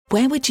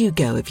Where would you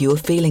go if you were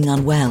feeling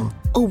unwell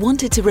or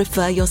wanted to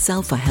refer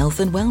yourself for health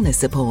and wellness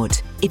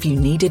support? If you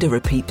needed a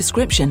repeat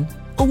prescription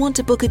or want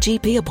to book a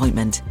GP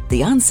appointment,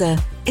 the answer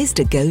is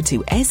to go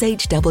to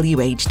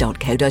shwh.co.uk.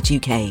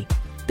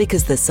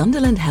 Because the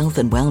Sunderland Health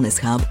and Wellness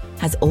Hub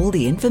has all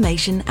the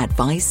information,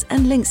 advice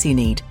and links you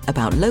need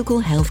about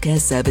local healthcare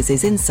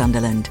services in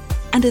Sunderland.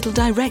 And it'll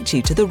direct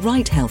you to the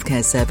right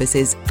healthcare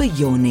services for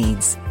your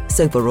needs.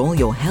 So for all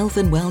your health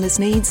and wellness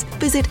needs,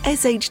 visit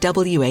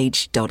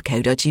shwh.co.uk.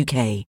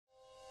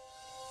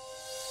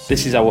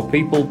 This is Our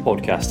People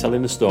podcast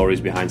telling the stories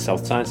behind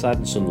South Tyneside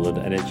and Sunderland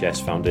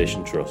NHS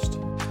Foundation Trust.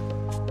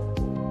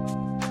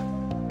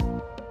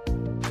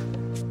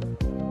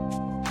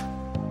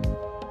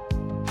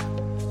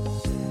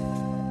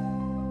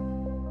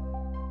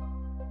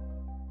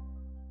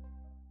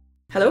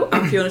 Hello,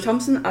 I'm Fiona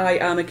Thompson. I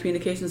am a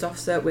Communications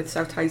Officer with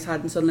South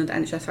Tyneside and Sunderland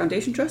NHS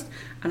Foundation Trust,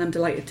 and I'm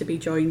delighted to be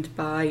joined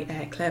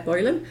by Claire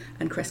Boylan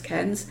and Chris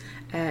Cairns,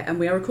 and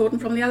we are recording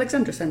from the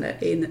Alexandra Centre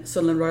in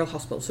Sunderland Royal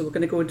Hospital, so we're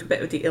going to go into a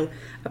bit of detail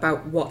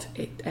about what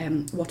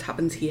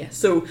happens here.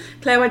 So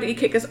Claire, why don't you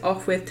kick us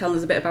off with telling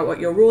us a bit about what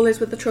your role is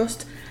with the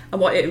Trust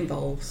and what it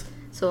involves?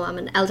 So I'm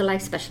an elder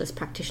life specialist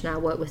practitioner. I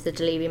work with the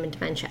Delirium and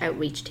Dementia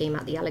outreach team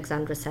at the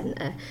Alexandra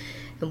Centre,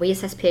 and we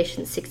assess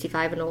patients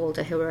 65 and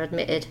older who are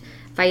admitted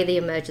via the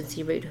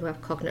emergency route who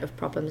have cognitive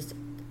problems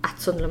at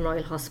Sunderland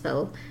Royal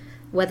Hospital,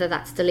 whether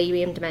that's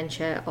delirium,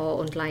 dementia or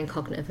underlying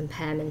cognitive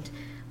impairment.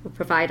 We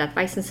provide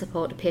advice and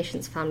support to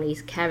patients,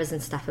 families, carers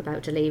and staff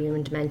about delirium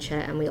and dementia,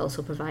 and we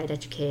also provide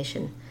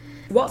education.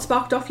 What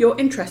sparked off your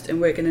interest in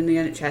working in the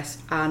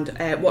NHS,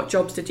 and what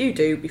jobs did you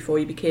do before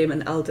you became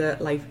an elder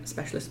life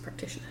specialist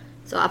practitioner?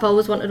 So I've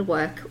always wanted to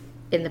work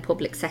in the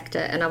public sector,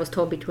 and I was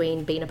torn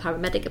between being a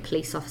paramedic, a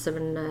police officer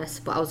and a nurse,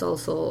 but I was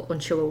also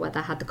unsure whether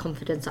I had the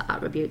confidence or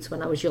attributes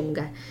when I was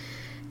younger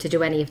to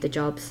do any of the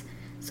jobs.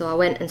 So I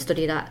went and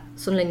studied at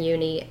Sunderland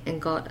Uni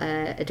and got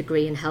a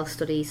degree in health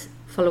studies.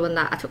 Following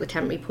that, I took a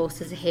temporary post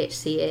as a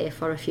HCA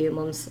for a few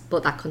months,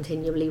 but that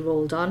continually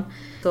rolled on.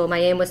 So my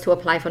aim was to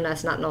apply for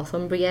nursing at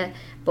Northumbria,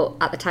 but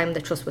at the time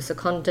the trust was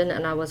seconding,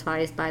 and I was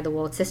advised by the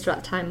ward sister at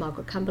the time,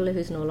 Margaret Campbell,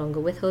 who's no longer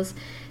with us,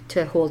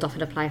 to hold off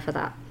and apply for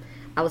that.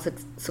 I was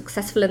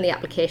successful in the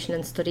application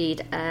and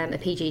studied a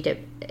PG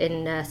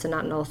in nursing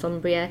at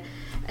Northumbria,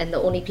 and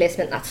the only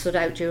placement that stood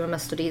out during my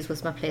studies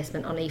was my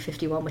placement on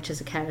E51, which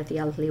is a care of the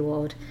elderly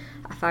ward.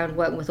 I found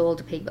working with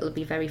older people to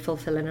be very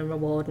fulfilling and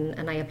rewarding,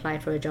 and I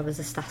applied for a job as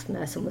a staff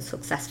nurse and was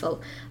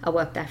successful. I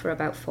worked there for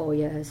about 4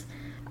 years.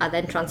 I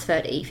then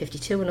transferred to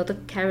E52, another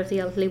care of the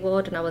elderly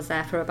ward, and I was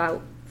there for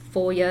about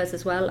 4 years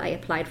as well. I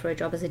applied for a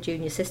job as a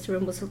junior sister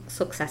and was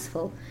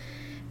successful.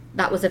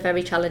 That was a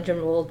very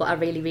challenging role, but I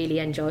really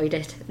enjoyed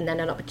it. And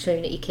then an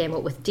opportunity came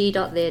up with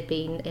D.Dot. They'd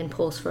been in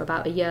post for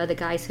about a year, the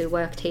guys who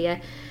worked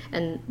here,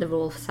 and the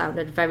role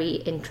sounded very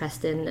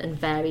interesting and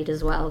varied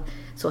as well.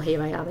 So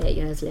here I am 8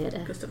 years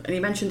later. And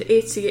you mentioned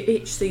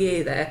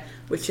HCA there,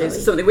 which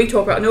is something we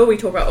talk about. I know we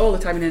talk about all the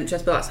time in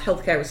NHS, but that's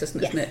healthcare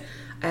assistant, yes. Isn't it?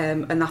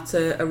 And that's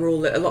a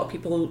role that a lot of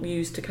people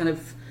use to kind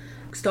of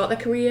start their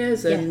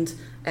careers, and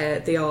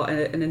they are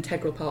an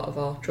integral part of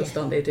our trust,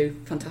 aren't they? Do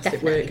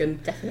fantastic work,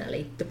 and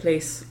the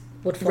place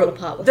would fall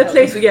apart without the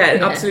place. them. Yeah,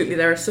 absolutely.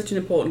 They're such an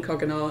important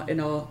cog in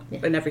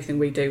everything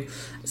we do.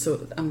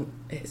 So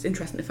it's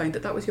interesting to find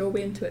that was your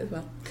way into it as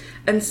well.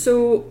 And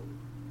so,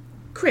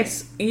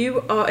 Chris,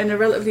 you are in a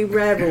relatively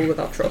rare role with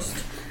our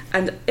trust,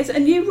 and is it a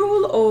new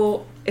role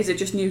or is it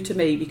just new to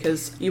me?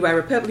 Because you wear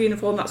a purple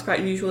uniform, that's quite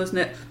unusual, isn't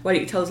it? Why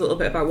don't you tell us a little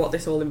bit about what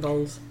this all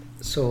involves?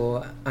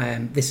 So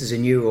this is a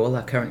new role.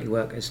 I currently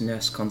work as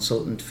nurse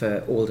consultant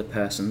for older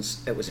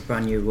persons. It was a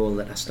brand new role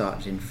that I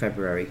started in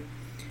February.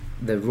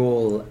 The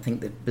role, I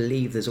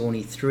believe there's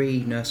only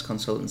 3 nurse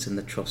consultants in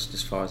the trust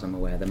as far as I'm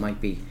aware. There might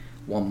be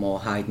one more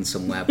hiding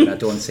somewhere, but I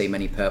don't see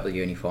many purple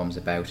uniforms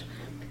about.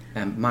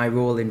 My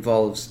role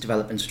involves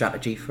developing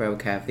strategy for our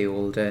care of the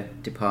older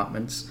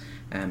departments,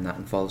 and that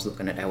involves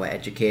looking at our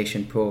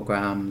education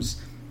programmes,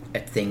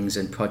 at things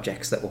and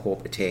projects that we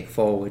hope to take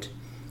forward.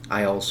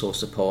 I also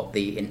support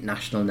the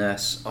International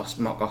Nurse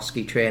Mock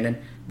OSCE training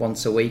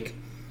once a week.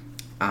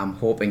 I'm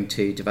hoping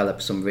to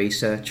develop some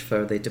research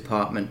for the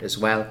department as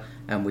well,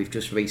 and we've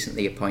just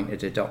recently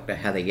appointed a Dr.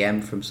 Heather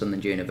Yem from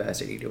Sunderland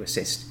University to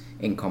assist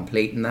in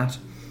completing that.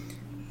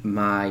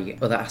 My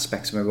other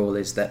aspects of my role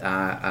is that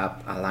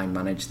I line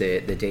manage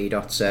the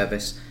D.Dot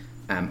service.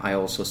 I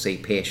also see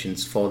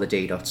patients for the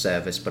D.Dot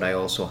service, but I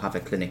also have a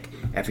clinic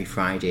every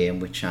Friday in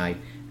which I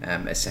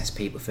assess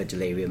people for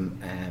delirium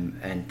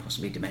and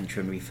possibly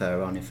dementia and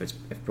refer on if it's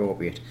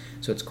appropriate.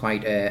 So it's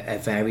quite a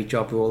varied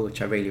job role,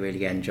 which I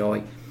really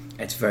enjoy.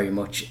 It's very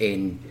much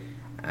in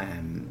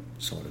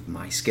sort of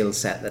my skill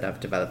set that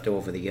I've developed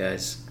over the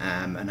years,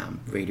 and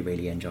I'm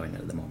really enjoying it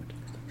at the moment.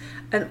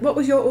 And what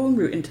was your own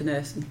route into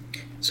nursing?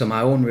 So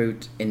my own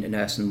route into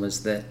nursing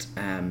was that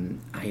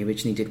I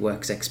originally did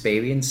works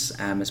experience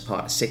as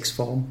part of sixth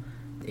form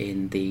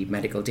in the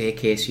medical day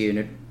case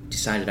unit.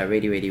 Decided I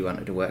really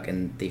wanted to work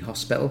in the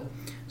hospital,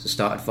 so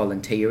started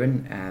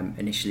volunteering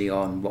initially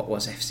on what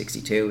was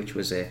F62, which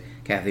was a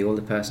care of the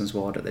older persons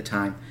ward at the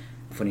time,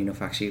 Funny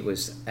enough, actually, it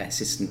was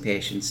assisting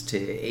patients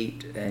to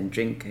eat and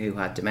drink who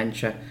had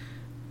dementia.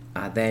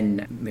 I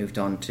then moved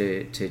on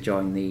to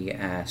join the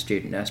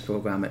student nurse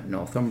programme at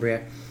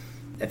Northumbria.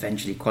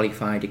 Eventually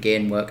qualified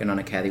again, working on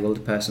a care the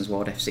older persons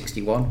ward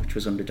F61, which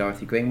was under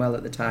Dorothy Greenwell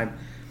at the time.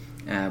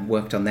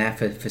 Worked on there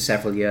for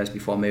several years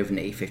before moving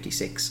to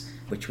E56,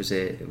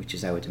 which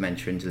is our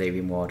dementia and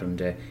delirium ward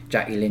under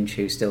Jackie Lynch,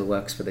 who still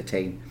works for the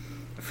team.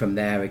 From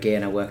there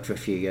again, I worked for a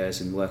few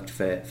years and worked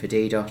for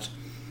DDOT.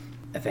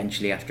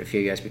 Eventually, after a few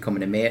years,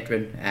 becoming a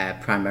matron,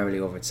 primarily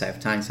over at South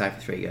Tyneside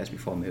for 3 years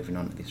before moving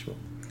on to this role.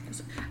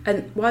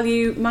 And while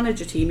you manage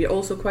a team, you're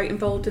also quite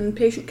involved in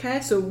patient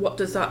care. So what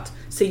does that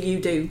see you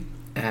do?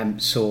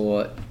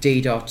 So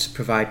DDOT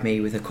provide me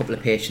with a couple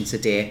of patients a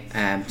day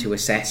to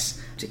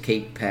assess, to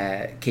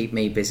keep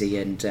me busy,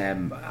 and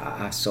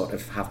I sort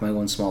of have my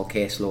own small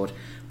caseload.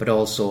 But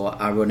also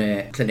I run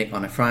a clinic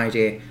on a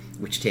Friday,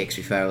 which takes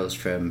referrals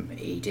from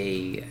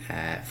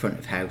ED, front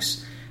of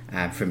house,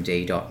 from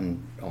DDOT,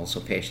 and also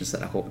patients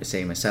that I hope to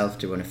see myself,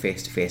 to run a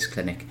face-to-face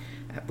clinic,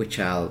 which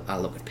I'll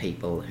look at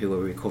people who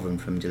are recovering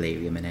from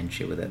delirium and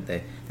dementia, whether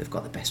they've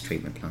got the best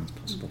treatment plans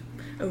possible.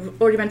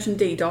 I've already mentioned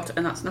DDOT,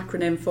 and that's an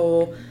acronym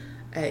for,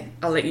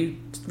 I'll let you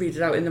read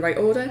it out in the right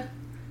order.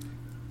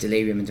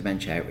 Delirium and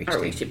Dementia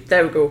Outreach Team.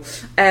 There we go.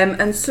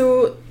 And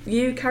so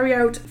you carry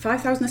out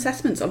 5,000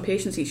 assessments on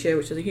patients each year,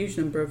 which is a huge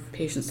number of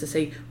patients to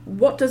see.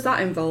 What does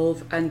that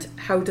involve, and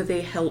how do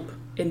they help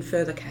in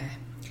further care?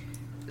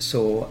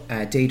 So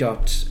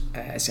DDOT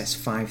assess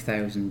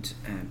 5,000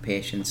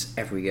 patients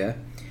every year.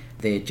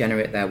 They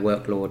generate their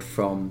workload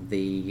from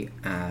the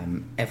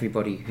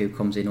everybody who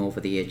comes in over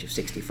the age of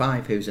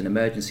 65 who's an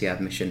emergency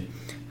admission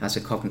has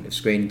a cognitive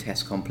screening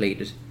test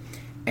completed.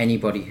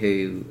 Anybody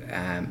who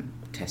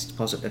tests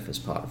positive as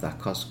part of that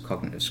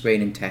cognitive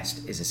screening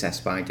test is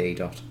assessed by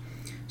DDOT.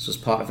 So as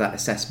part of that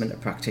assessment, a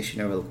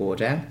practitioner will go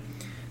down.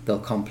 They'll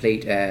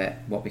complete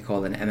what we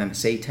call an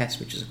MMSE test,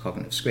 which is a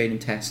cognitive screening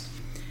test.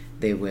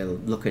 They will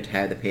look at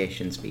how the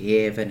patient's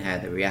behaving, how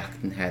they're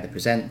reacting, how they're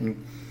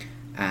presenting,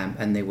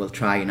 and they will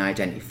try and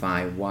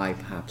identify why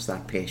perhaps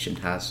that patient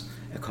has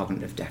a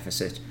cognitive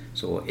deficit.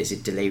 So is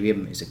it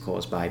delirium? Is it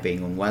caused by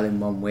being unwell in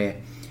one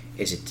way?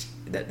 Is it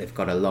that they've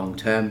got a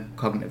long-term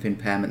cognitive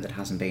impairment that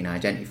hasn't been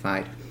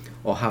identified?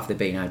 Or have they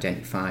been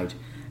identified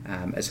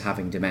as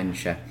having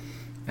dementia?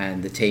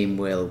 And the team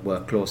will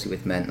work closely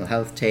with the mental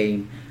health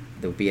team.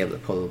 They'll be able to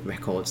pull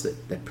records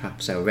that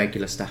perhaps our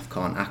regular staff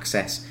can't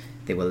access.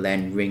 They will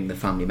then ring the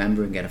family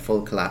member and get a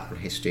full collateral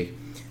history.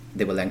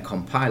 They will then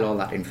compile all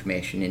that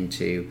information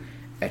into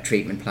a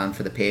treatment plan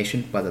for the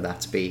patient, whether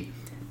that's be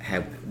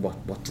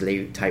what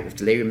type of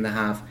delirium they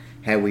have,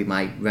 how we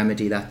might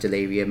remedy that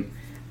delirium,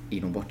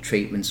 what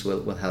treatments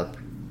will help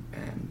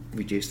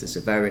reduce the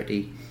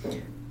severity,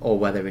 or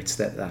whether it's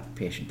that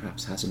patient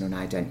perhaps has an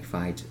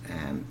unidentified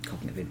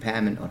cognitive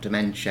impairment or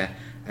dementia,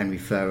 and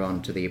refer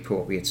on to the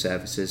appropriate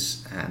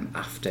services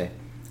after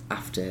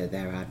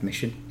their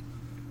admission.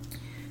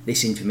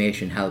 This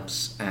information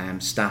helps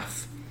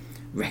staff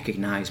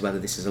recognise whether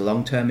this is a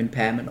long-term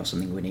impairment or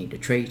something we need to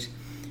treat,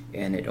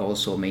 and it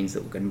also means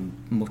that we can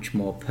much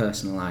more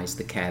personalise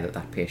the care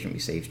that patient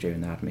receives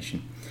during their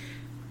admission.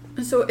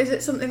 And so is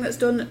it something that's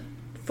done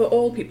for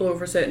all people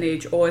over a certain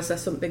age, or is there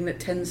something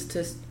that tends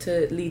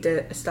to lead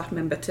a staff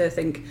member to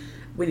think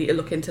we need to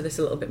look into this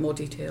a little bit more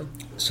detail?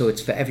 So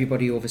it's for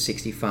everybody over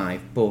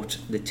 65, but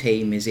the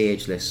team is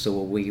ageless,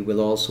 so we will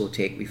also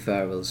take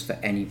referrals for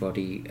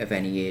anybody of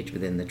any age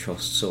within the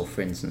trust. So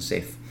for instance,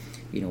 if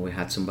we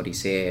had somebody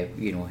say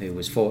who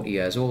was 40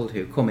 years old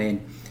who come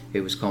in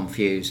who was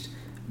confused,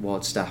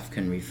 ward staff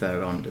can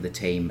refer on to the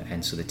team,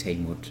 and so the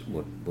team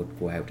would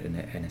go out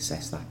and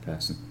assess that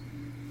person.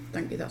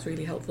 Thank you, that's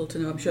really helpful to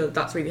know. I'm sure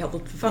that's really helpful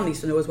for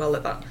families to know as well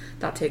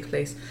that takes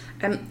place.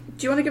 Do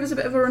you want to give us a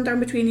bit of a rundown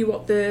between you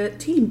what the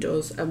team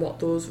does and what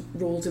those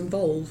roles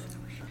involve?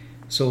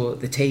 So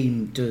the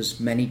team does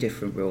many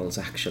different roles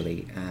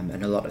actually,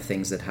 and a lot of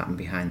things that happen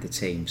behind the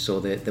team. So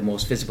the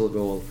most visible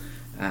role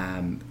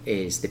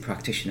is the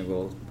practitioner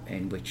role,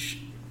 in which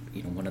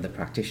one of the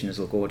practitioners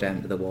will go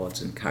down to the wards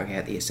and carry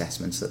out the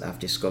assessments that I've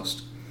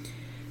discussed.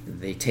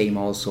 The team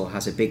also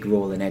has a big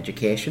role in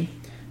education.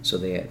 So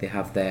they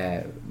have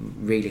their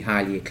really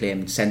highly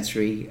acclaimed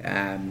sensory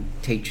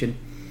teaching.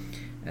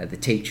 The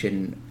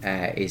teaching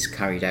is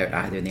carried out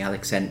either in the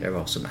Alexandra Centre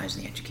or sometimes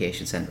in the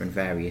Education Centre in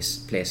various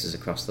places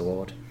across the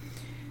ward.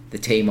 The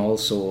team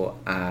also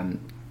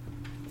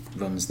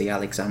runs the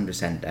Alexandra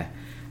Centre,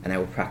 and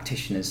our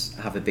practitioners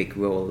have a big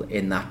role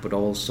in that, but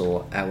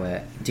also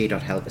our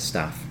DDOT helper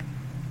staff.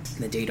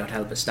 The DDOT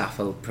helper staff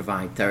will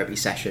provide therapy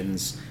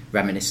sessions,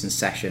 reminiscence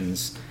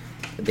sessions.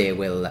 They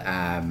will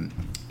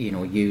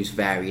use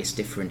various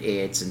different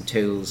aids and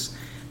tools.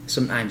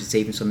 Sometimes it's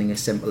even something as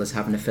simple as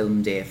having a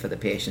film day for the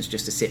patients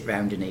just to sit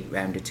round and eat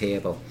round a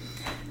table.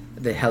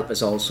 The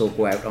helpers also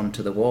go out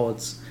onto the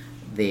wards.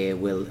 They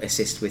will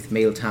assist with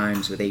meal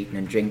times, with eating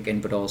and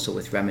drinking, but also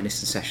with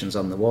reminiscence sessions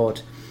on the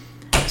ward.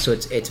 So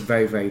it's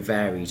very, very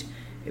varied.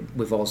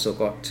 We've also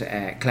got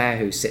Claire,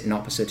 who's sitting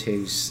opposite,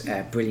 who's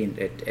brilliant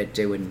at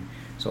doing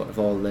sort of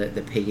all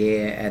the PA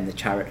and the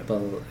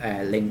charitable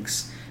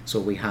links. So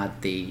we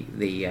had the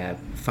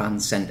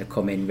Fans Centre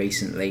come in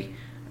recently,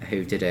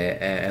 who did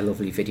a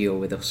lovely video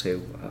with us,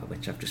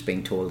 which I've just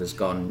been told has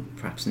gone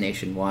perhaps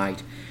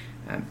nationwide.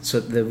 So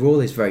the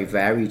role is very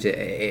varied.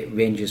 It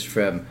ranges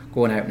from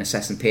going out and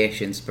assessing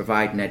patients,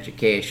 providing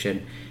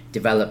education,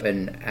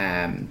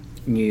 developing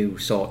new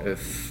sort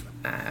of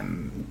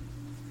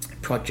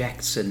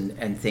projects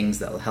and things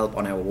that will help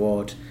on our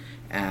ward.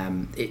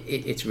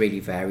 It's really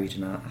varied,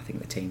 and I think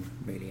the team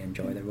really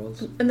enjoy their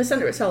roles. And the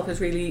centre itself is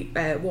really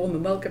warm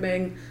and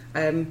welcoming.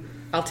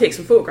 I'll take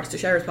some photographs to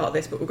share as part of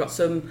this, but we've got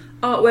some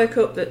artwork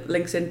up that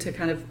links into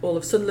kind of all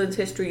of Sunderland's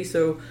history,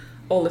 so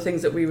all the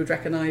things that we would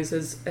recognise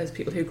as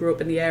people who grew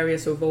up in the area,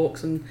 so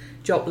Vauxhalls and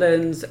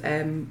Joplands,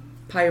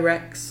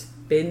 Pyrex,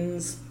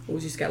 bins,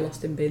 always used to get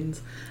lost in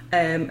bins,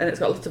 and it's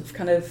got lots of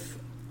kind of,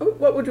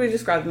 what would we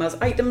describe them as?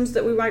 Items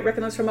that we might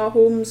recognise from our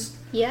homes.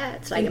 Yeah,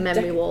 it's like a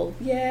memory wall.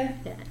 Yeah,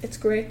 it's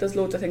great. There's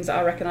loads of things that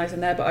I recognise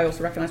in there, but I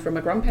also recognise from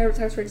my grandparents'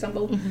 house, for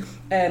example. Mm-hmm.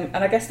 And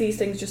I guess these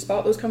things just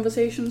spark those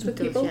conversations with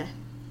people. Yeah.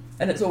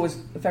 And it's always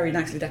very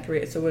nicely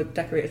decorated. So we're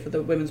decorated for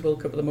the Women's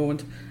World Cup at the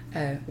moment,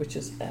 which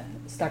is a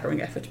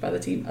staggering effort by the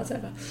team, as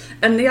ever.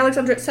 And the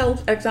Alexandra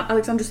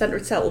Centre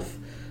itself,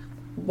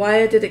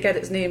 where did it get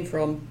its name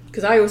from?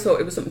 Because I always thought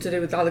it was something to do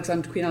with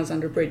Queen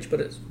Alexandra Bridge, but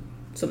it's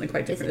something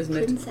quite different, isn't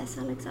it? Princess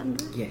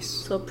Alexandra? Yes.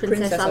 So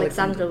Princess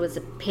Alexandra was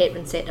a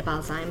patron saint of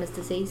Alzheimer's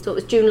disease. So it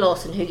was June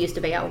Lawson, who used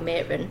to be our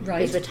matron,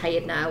 who's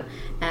retired now.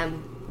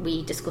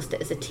 We discussed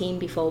it as a team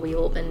before we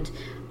opened,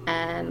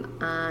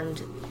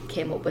 and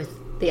came up with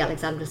the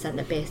Alexandra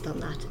Centre based on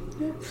that,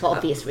 for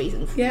obvious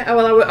reasons. Yeah,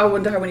 well, I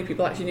wonder how many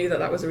people actually knew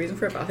that was the reason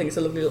for it, but I think it's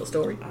a lovely little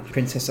story.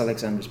 Princess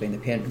Alexandra's been the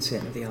patron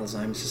saint of the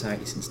Alzheimer's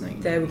Society since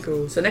 1990. There we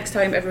go. So next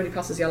time everybody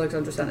passes the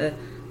Alexandra Centre,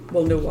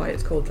 we'll know why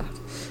it's called that.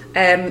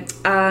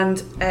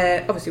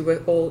 Obviously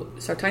we're all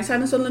South Tyneside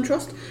and Sunderland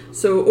Trust.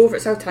 So over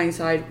at South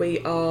Tyneside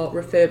we are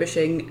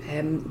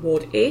refurbishing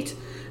Ward 8.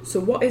 So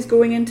what is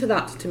going into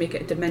that to make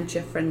it a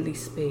dementia-friendly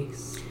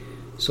space?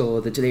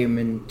 So the Delirium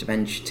and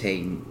Dementia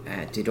team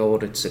did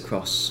audits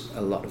across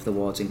a lot of the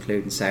wards,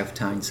 including South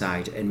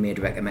Tyneside, and made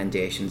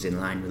recommendations in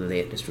line with the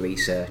latest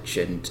research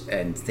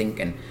and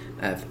thinking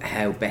of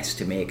how best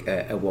to make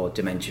a ward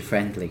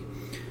dementia-friendly.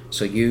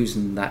 So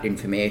using that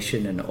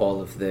information and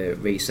all of the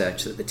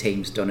research that the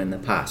team's done in the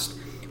past,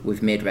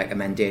 we've made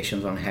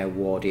recommendations on how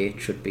Ward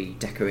 8 should be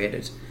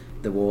decorated.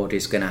 The ward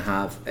is going to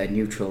have a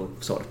neutral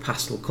sort of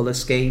pastel colour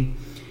scheme.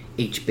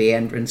 Each bay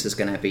entrance is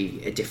going to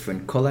be a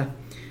different colour.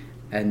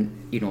 And,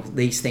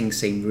 these things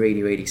seem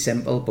really, really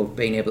simple, but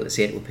being able to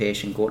say to a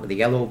patient, go to the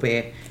yellow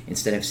bay,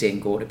 instead of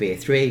saying go to bay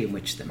 3, in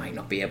which they might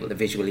not be able to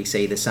visually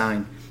see the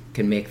sign,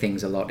 can make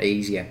things a lot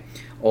easier.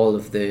 All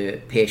of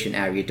the patient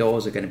area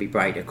doors are going to be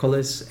brighter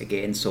colours,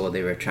 again, so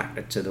they're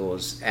attracted to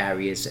those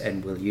areas,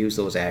 and we'll use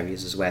those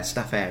areas as where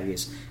staff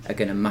areas are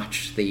going to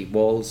match the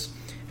walls.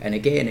 And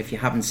again, if you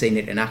haven't seen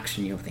it in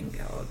action, you'll think,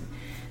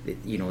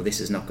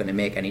 this is not going to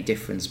make any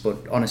difference, but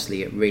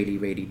honestly it really,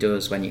 really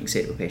does when you can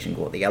say to a patient,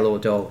 go to the yellow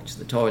door, which is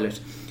the toilet,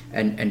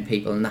 and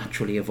people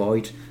naturally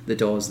avoid the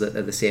doors that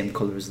are the same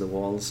colour as the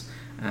walls.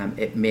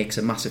 It makes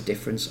a massive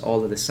difference.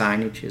 All of the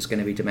signage is going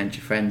to be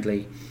dementia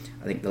friendly.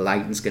 I think the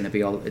lighting's going to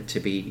be altered to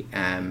be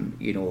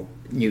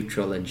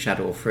neutral and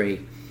shadow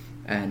free,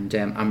 and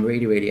I'm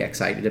really, really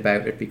excited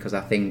about it, because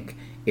I think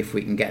if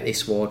we can get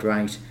this ward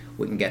right,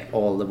 we can get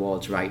all the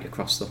wards right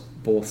across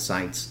both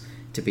sites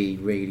to be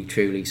really,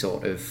 truly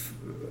sort of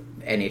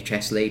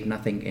NHS leading, I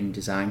think, in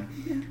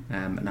design.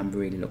 And I'm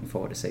really looking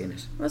forward to seeing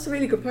it. Well, that's a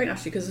really good point,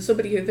 actually, because as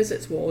somebody who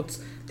visits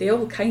wards, they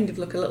all kind of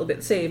look a little bit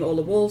the same. All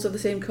the walls are the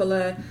same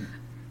colour. Mm-hmm.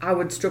 I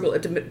would struggle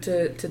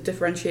to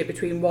differentiate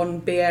between one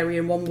bay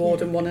area and one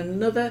ward and one and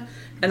another,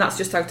 and that's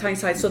just how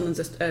Tyneside Sunderland's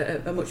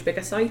a much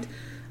bigger site,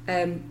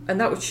 and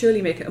that would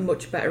surely make it a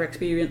much better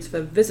experience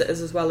for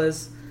visitors as well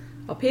as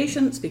our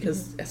patients,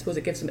 because I suppose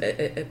it gives them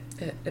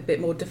a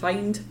bit more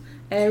defined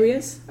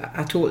areas.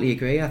 I totally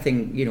agree. I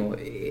think,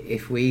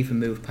 if we even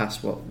move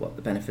past what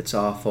the benefits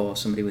are for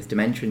somebody with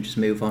dementia and just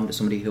move on to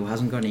somebody who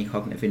hasn't got any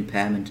cognitive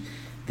impairment,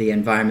 the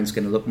environment's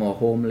going to look more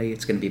homely,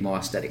 it's going to be more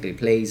aesthetically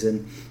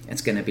pleasing,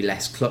 it's going to be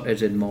less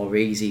cluttered and more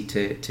easy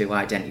to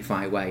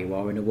identify where you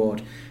are in a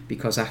ward,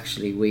 because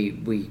actually we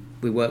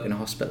work in a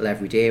hospital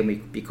every day and we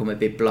become a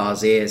bit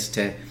blasé as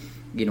to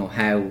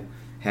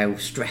how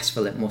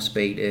stressful it must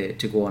be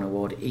to go on a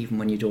ward, even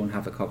when you don't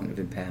have a cognitive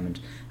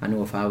impairment. I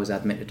know if I was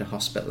admitted to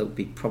hospital, it would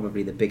be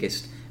probably the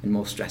biggest and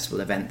most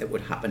stressful event that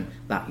would happen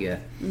that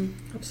year.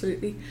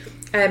 Absolutely.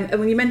 And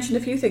when you mentioned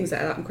a few things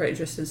that I'm quite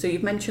interested in, so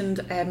you've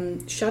mentioned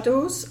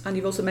shadows, and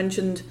you've also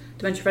mentioned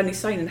dementia-friendly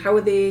signing. How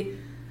are they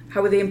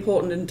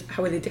important and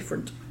how are they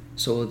different?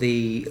 So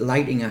the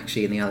lighting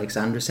actually in the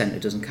Alexandra Centre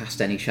doesn't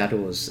cast any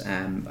shadows.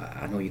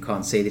 I know you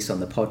can't see this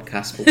on the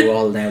podcast, but we're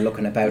all now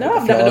looking about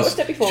at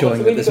the floors,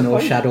 showing that there's no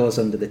shadows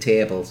under the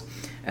tables.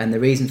 And the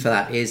reason for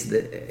that is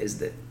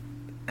that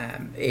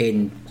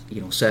in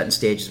certain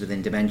stages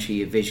within dementia,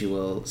 your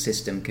visual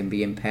system can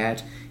be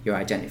impaired, your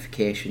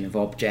identification of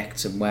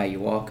objects and where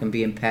you are can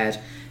be impaired,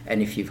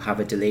 and if you have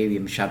a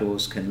delirium,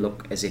 shadows can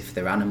look as if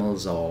they're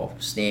animals or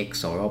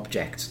snakes or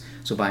objects.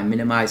 So by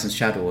minimising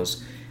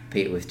shadows,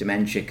 people with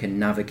dementia can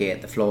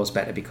navigate the floors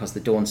better because they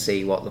don't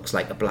see what looks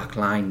like a black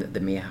line that they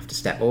may have to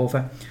step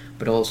over.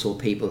 But also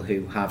people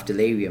who have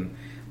delirium,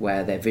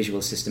 where their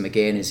visual system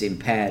again is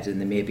impaired and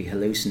they may be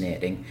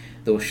hallucinating,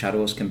 those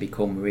shadows can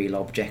become real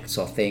objects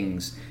or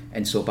things,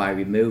 and so by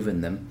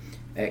removing them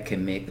it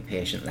can make the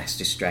patient less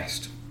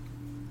distressed.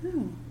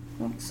 Oh,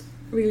 that's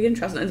really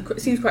interesting, and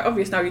it seems quite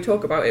obvious now you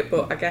talk about it,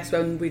 but I guess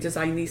when we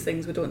design these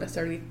things we don't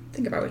necessarily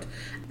think about it.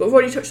 But we've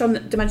already touched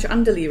on dementia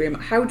and delirium.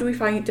 How do we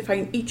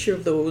define each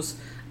of those,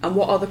 and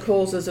what are the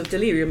causes of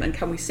delirium, and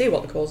can we say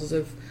what the causes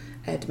of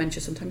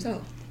dementia sometimes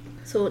are?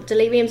 So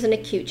delirium is an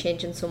acute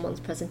change in someone's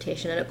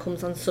presentation, and it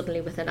comes on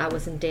suddenly within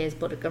hours and days,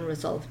 but it can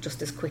resolve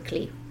just as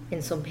quickly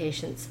in some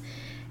patients.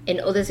 In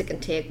others it can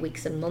take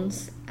weeks and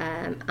months,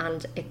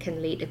 and it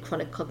can lead to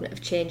chronic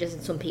cognitive changes,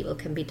 and some people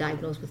can be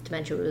diagnosed with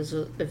dementia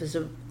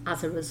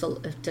as a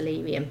result of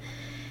delirium.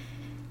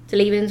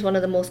 Delirium is one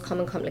of the most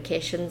common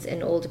complications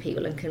in older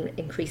people and can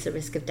increase the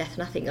risk of death,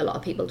 and I think a lot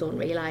of people don't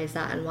realise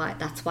that, and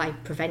that's why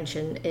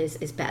prevention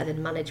is better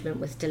than management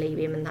with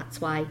delirium, and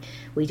that's why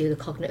we do the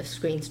cognitive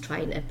screens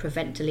trying to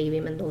prevent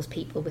delirium in those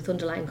people with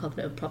underlying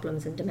cognitive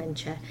problems and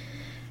dementia.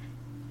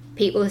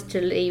 People with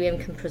delirium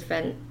can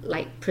present,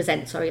 like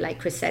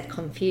Chris said,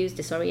 confused,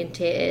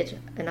 disorientated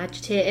and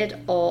agitated,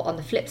 or on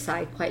the flip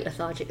side, quite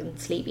lethargic and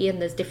sleepy. And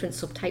there's different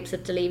subtypes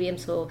of delirium,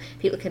 so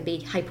people can be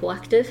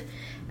hypoactive,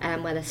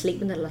 where they're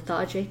sleeping, they're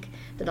lethargic,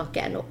 they're not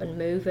getting up and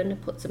moving.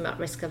 It puts them at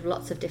risk of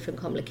lots of different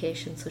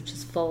complications such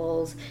as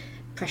falls,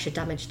 pressure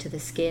damage to the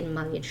skin,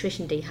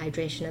 malnutrition,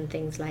 dehydration and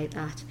things like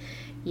that.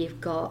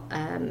 You've got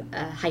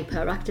a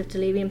hyperactive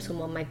delirium.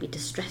 Someone might be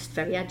distressed,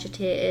 very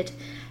agitated,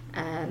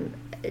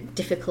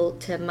 difficult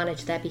to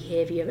manage their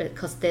behaviour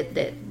because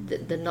they're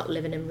not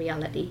living in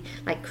reality.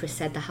 Like Chris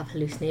said, they have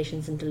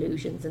hallucinations and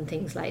delusions and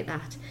things like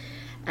that.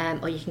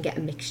 Or you can get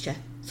a mixture,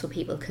 so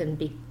people can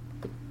be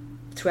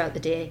throughout the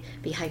day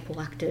be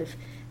hypoactive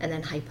and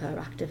then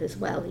hyperactive as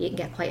well. You can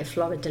get quite a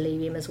florid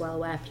delirium as well,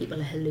 where people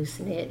are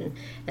hallucinating,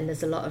 and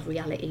there's a lot of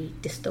reality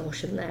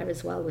distortion there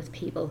as well with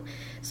people.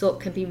 So it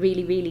can be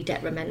really, really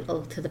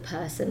detrimental to the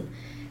person.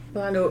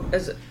 Well, I know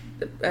as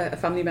a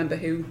family member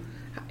who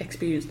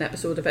experienced an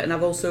episode of it, and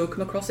I've also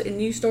come across it in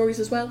news stories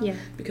as well,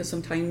 because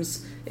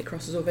sometimes it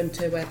crosses over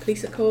into where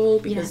police are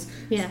called because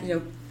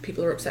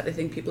people are upset, they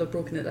think people have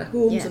broken into their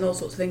homes and all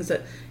sorts of things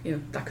that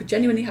that could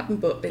genuinely happen,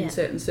 but in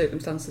certain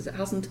circumstances it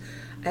hasn't,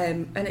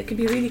 and it can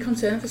be really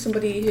concerning for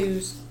somebody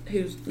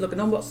who's looking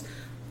on.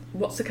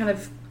 What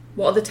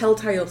are the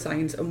telltale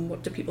signs, and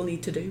what do people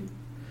need to do?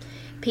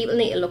 People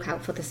need to look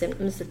out for the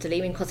symptoms of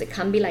delirium, because it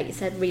can be, like you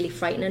said, really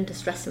frightening and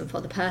distressing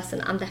for the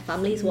person and their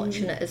families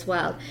watching it as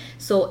well.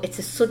 So it's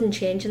a sudden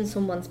change in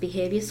someone's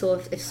behaviour.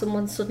 So if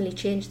someone suddenly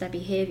changed their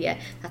behaviour,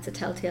 that's a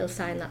telltale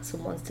sign that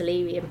someone's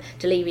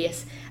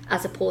delirious,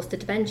 as opposed to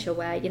dementia,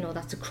 where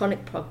that's a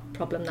chronic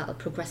problem that'll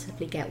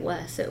progressively get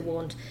worse. It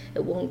won't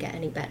get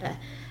any better.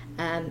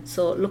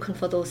 So looking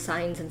for those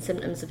signs and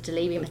symptoms of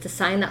delirium, it's a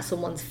sign that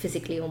someone's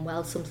physically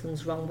unwell,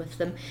 something's wrong with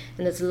them,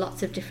 and there's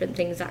lots of different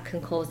things that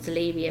can cause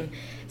delirium.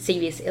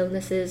 Serious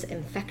illnesses,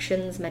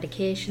 infections,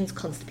 medications,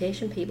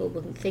 constipation, people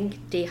wouldn't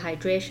think,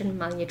 dehydration,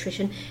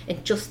 malnutrition,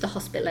 and just the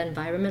hospital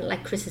environment.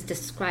 Like Chris has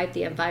described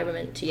the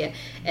environment to you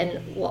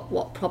and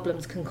what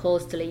problems can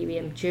cause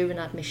delirium during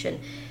admission,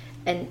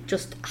 and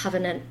just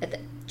having a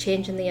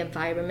change in the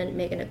environment,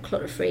 making it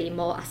clutter-free,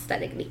 more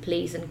aesthetically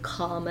pleasing,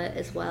 calmer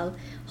as well.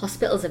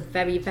 Hospitals are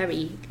very,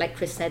 very, like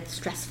Chris said,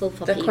 stressful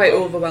for people. They're quite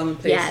overwhelming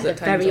places. Yeah, they're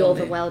very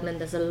overwhelming.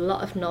 There's a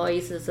lot of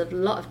noise, there's a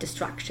lot of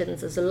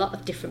distractions, there's a lot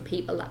of different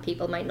people that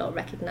people might not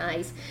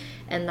recognise,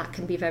 and that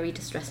can be very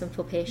distressing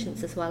for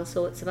patients as well.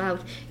 So it's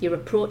about your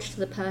approach to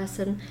the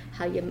person,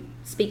 how you're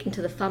speaking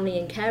to the family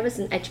and carers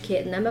and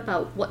educating them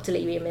about what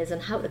delirium is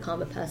and how to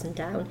calm a person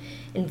down,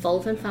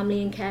 involving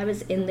family and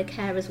carers in the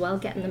care as well,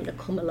 getting them to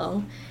come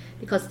along,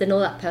 because they know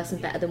that person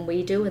better than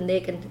we do, and they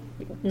can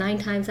 9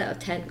 times out of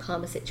 10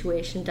 calm a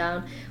situation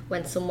down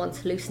when someone's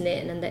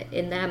hallucinating and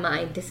in their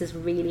mind this is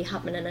really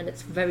happening, and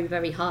it's very,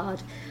 very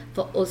hard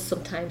for us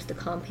sometimes to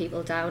calm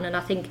people down. And I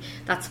think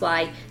that's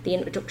why the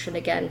introduction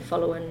again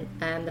following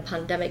the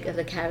pandemic of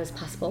the carers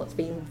passport's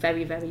been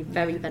very, very,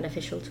 very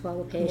beneficial to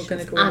our patients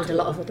and a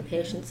lot of other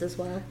patients as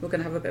well. We're going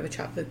to have a bit of a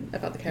chat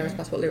about the carers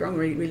passport later on. I'm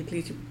really, really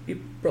pleased you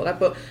brought that.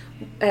 But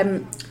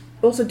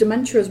also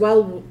dementia as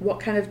well,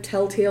 what kind of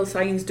telltale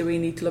signs do we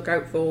need to look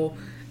out for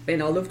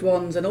in our loved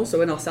ones and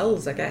also in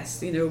ourselves, I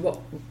guess?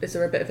 What is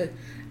there a bit of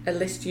a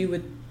list you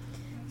would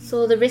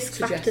So the risk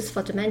suggest? Factors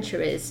for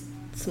dementia is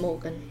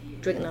smoking,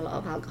 drinking a lot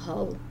of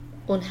alcohol,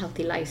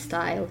 unhealthy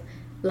lifestyle,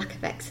 lack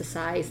of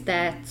exercise.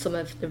 They're some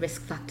of the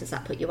risk factors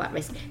that put you at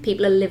risk.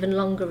 People are living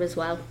longer as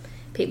well.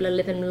 People are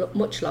living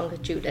much longer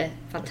due to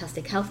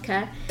fantastic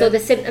healthcare. So the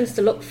symptoms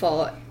to look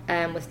for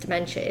with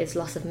dementia is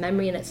loss of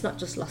memory, and it's not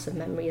just loss of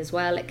memory as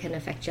well. It can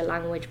affect your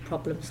language,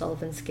 problem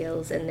solving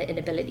skills, and the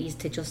inabilities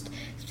to just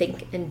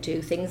think and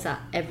do things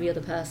that every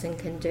other person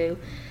can do.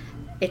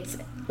 It's,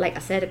 like I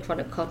said, a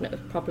chronic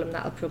cognitive problem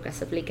that will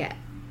progressively get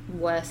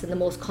worse, and the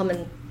most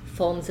common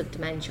forms of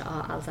dementia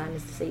are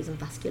Alzheimer's disease and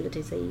vascular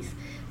disease.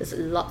 There's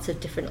lots of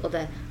different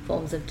other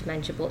forms of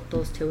dementia, but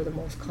those two are the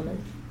most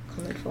common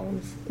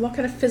forms. What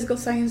kind of physical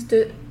signs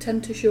do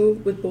tend to show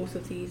with both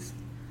of these?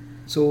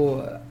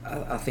 So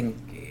I think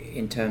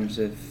in terms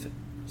of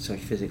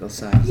physical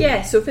signs.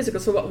 Yeah, so physical.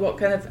 So what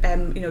kind of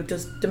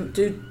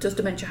does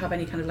dementia have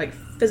any kind of like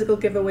physical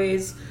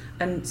giveaways?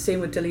 And same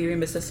with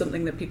delirium. Is there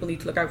something that people need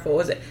to look out for?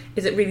 Or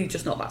is it really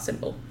just not that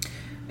simple?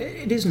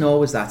 It isn't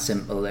always that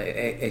simple.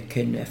 It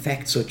can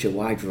affect such a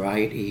wide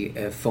variety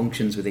of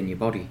functions within your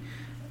body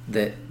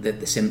that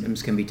the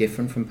symptoms can be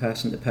different from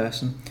person to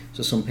person.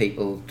 So some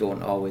people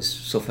don't always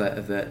suffer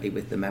overtly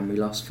with the memory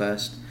loss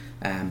first.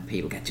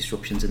 People get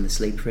disruptions in the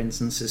sleep, for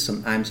instance, is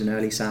sometimes an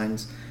early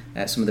signs.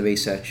 Some of the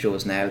research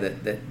shows now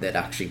that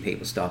actually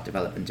people start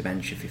developing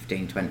dementia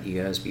 15, 20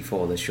 years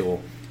before they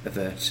show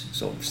overt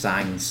sort of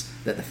signs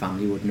that the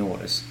family would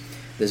notice.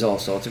 There's all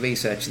sorts of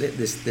research.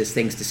 There's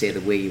things to say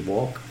the way you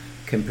walk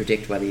can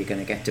predict whether you're going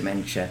to get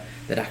dementia,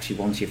 that actually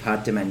once you've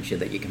had dementia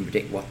that you can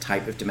predict what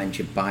type of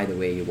dementia by the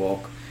way you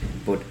walk.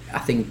 But I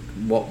think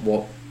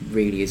what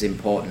really is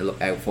important to look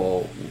out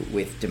for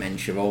with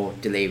dementia or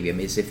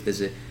delirium is if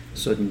there's a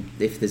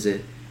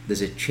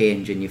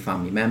change in your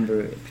family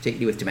member,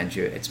 particularly with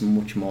dementia, it's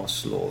much more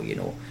slow.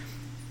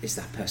 Is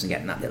that person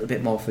getting that little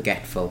bit more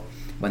forgetful?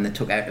 When they're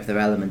took out of their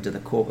element, do they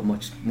cope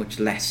much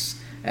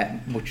less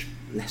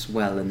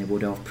well than they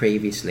would have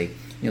previously?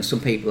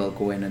 Some people will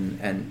go in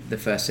and the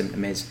first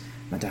symptom is,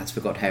 my dad's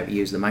forgot how to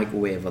use the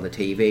microwave or the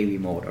TV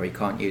remote, or he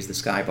can't use the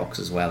skybox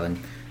as well,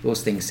 and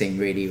those things seem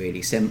really,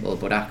 really simple,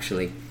 but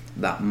actually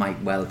that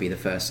might well be the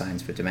first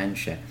signs for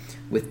dementia.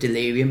 With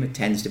delirium, it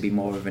tends to be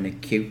more of an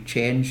acute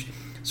change.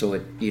 So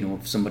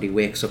if somebody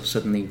wakes up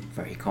suddenly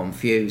very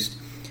confused,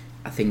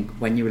 I think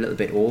when you're a little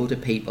bit older,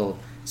 people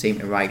seem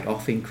to write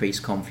off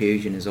increased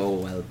confusion as, oh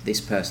well,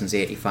 this person's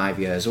 85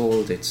 years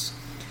old. It's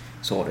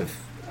sort of,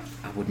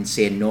 I wouldn't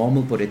say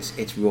normal, but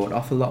it's wrote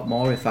off a lot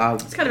more. It's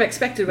kind of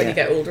expected when you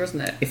get older,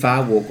 isn't it? If I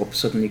woke up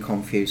suddenly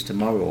confused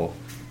tomorrow,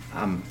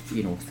 I'm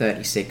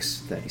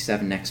 36,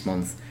 37 next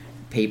month,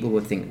 people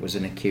would think it was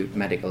an acute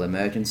medical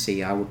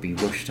emergency. I would be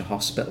rushed to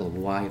hospital.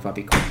 Why have I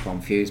become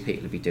confused?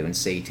 People would be doing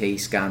CT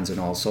scans and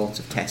all sorts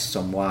of tests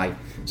on why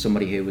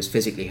somebody who was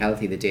physically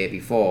healthy the day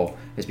before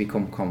has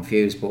become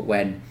confused. But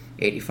when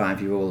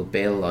 85-year-old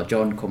Bill or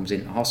John comes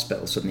into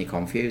hospital suddenly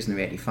confused and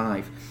they're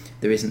 85,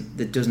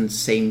 there doesn't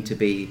seem to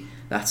be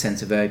that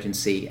sense of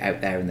urgency out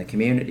there in the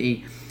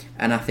community.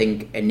 And I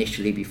think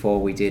initially,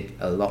 before we did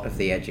a lot of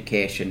the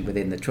education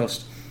within the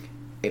trust,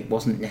 it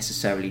wasn't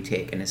necessarily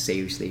taken as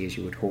seriously as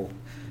you would hope.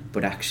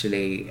 But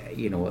actually,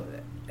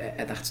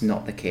 that's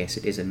not the case.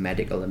 It is a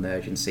medical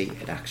emergency.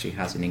 It actually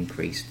has an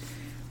increased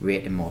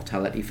rate of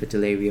mortality for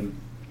delirium.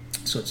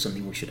 So it's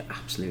something we should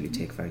absolutely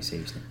take very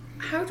seriously.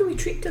 How do we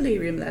treat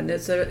delirium then?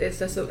 Is there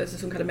some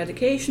kind of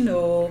medication,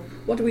 or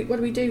what do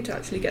we do to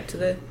actually get to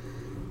the...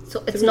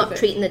 So it's not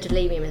treating the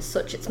delirium as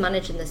such, it's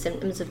managing the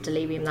symptoms of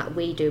delirium that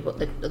we do, but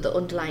the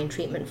underlying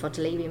treatment for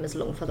delirium is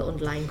looking for the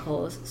underlying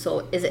cause.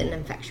 So is it an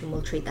infection?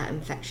 We'll treat that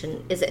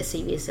infection. Is it a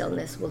serious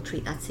illness? We'll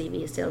treat that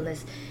serious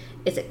illness.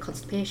 Is it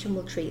constipation?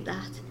 We'll treat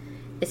that.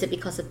 Is it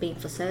because they've been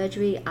for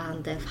surgery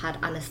and they've had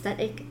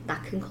anaesthetic?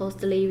 That can cause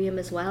delirium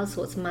as well.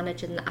 So it's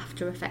managing the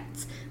after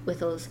effects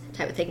with us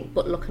type of thing,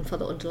 but looking for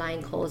the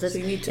underlying causes. So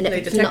you need to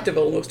play detective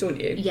almost, don't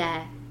you?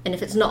 Yeah. And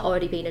if it's not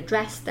already been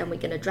addressed, then we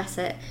can address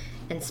it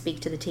and speak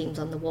to the teams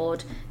on the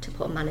ward to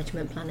put a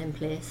management plan in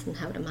place and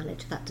how to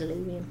manage that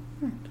delirium.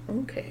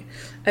 Okay.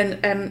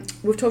 And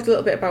we've talked a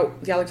little bit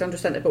about the Alexandra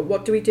Centre, but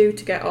what do we do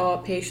to get our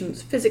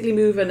patients physically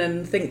moving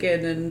and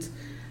thinking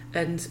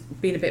and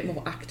being a bit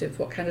more active?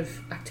 What kind of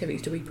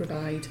activities do we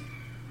provide?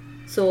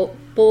 So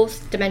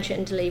both dementia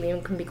and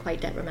delirium can be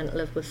quite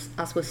detrimental,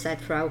 as we've said,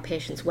 for our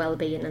patients'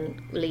 well-being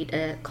and lead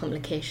to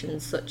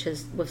complications such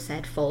as, we've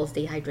said, falls,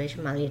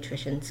 dehydration,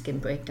 malnutrition, skin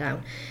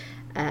breakdown.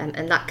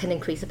 And that can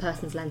increase a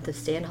person's length of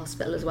stay in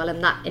hospital as well,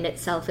 and that in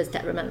itself is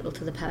detrimental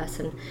to the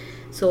person.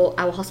 So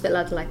our hospital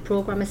are like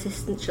programme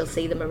assistants. You'll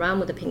see them around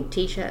with the pink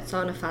t-shirts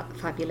on,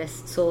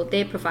 fabulous. So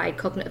they provide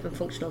cognitive and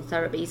functional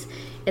therapies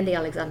in the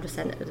Alexandra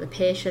Centre to the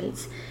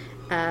patients.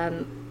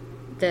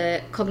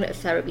 The cognitive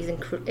therapies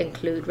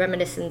include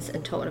reminiscence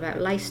and talking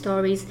about life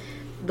stories.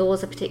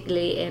 Those are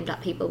particularly aimed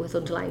at people with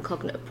underlying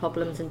cognitive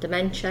problems and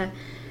dementia,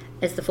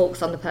 as the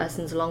focus on the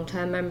person's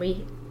long-term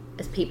memory,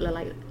 as people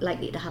are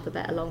likely to have a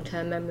better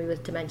long-term memory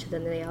with dementia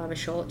than they are a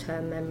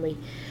short-term memory.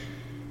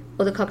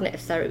 Other cognitive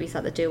therapies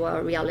that they do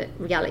are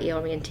reality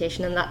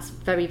orientation, and that's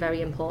very,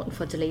 very important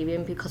for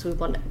delirium because we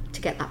want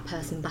to get that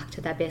person back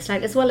to their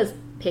baseline, as well as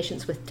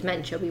patients with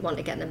dementia. We want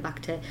to get them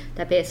back to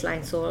their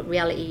baseline, so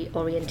reality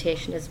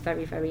orientation is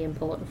very, very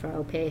important for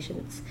our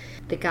patients.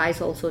 The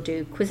guys also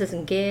do quizzes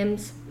and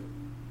games,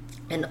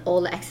 and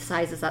all the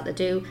exercises that they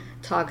do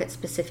target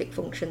specific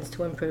functions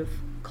to improve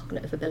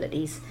cognitive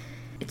abilities.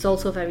 It's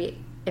also very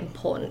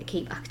important to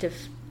keep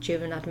active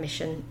during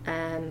admission.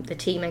 The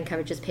team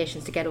encourages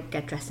patients to get up,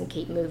 get dressed and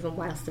keep moving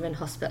whilst they're in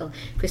hospital.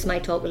 Chris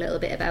might talk a little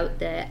bit about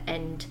the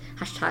end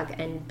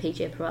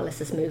PJ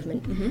paralysis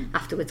movement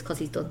afterwards, because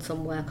he's done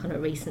some work on it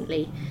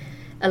recently.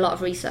 A lot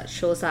of research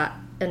shows that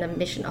in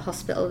admission to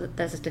hospital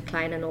there's a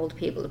decline in older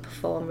people that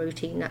perform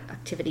routine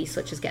activities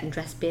such as getting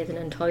dressed, bathing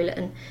and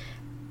toileting,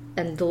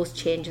 and those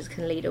changes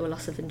can lead to a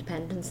loss of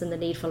independence and the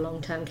need for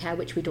long-term care,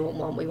 which we don't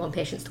want. We want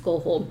patients to go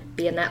home,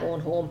 be in their own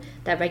home,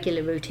 their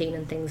regular routine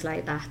and things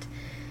like that.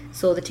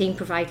 So the team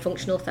provide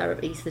functional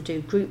therapies. They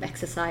do group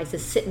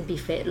exercises, sit and be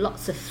fit,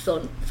 lots of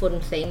fun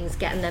things,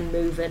 getting them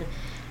moving.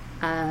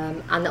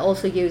 And they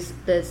also use,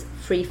 there's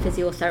free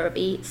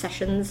physiotherapy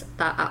sessions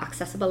that are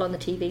accessible on the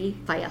TV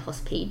via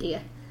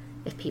Hospedia,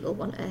 if people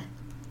want to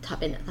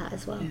tap into that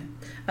as well. Yeah.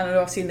 And I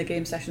know I've seen the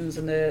game sessions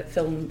and the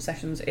film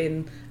sessions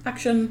in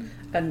action,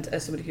 and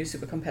as somebody who's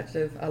super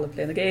competitive, I love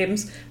playing the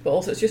games, but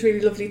also it's just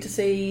really lovely to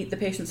see the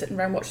patients sitting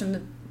around watching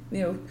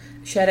the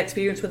shared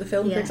experience with a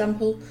film, for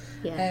example.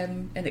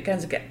 And it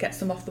kind of gets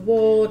them off the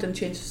ward and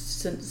changes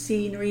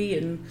scenery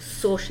and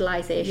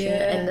socialisation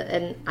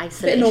and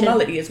isolation. A bit of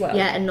normality as well.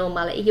 Yeah, and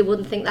normality. You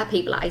wouldn't think that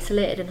people are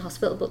isolated in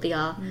hospital, but they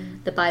are.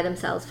 They're by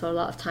themselves for a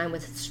lot of time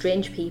with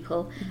strange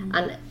people,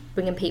 and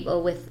bringing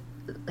people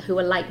who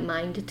are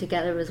like-minded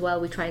together as well.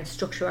 We try and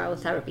structure our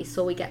therapy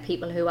so we get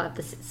people who have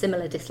the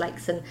similar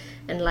dislikes and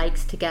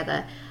likes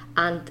together,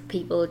 and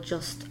people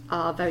just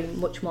are very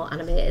much more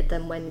animated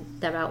than when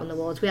they're out on the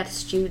wards. We had a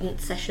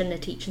student session, a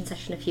teaching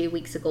session a few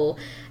weeks ago,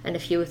 and a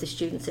few of the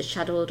students that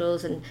shadowed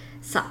us and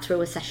sat through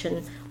a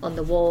session on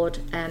the ward.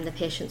 The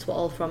patients were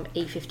all from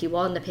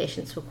E51. The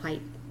patients were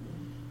quite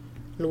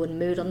low in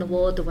mood on the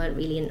ward. They weren't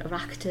really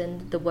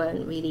interacting, they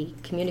weren't really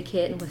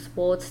communicating with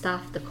ward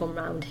staff. They come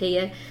round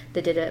here,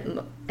 they did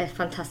a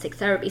fantastic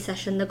therapy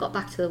session, they got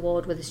back to the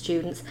ward with the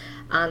students,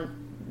 and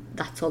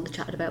that's all they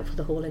chatted about for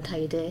the whole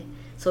entire day.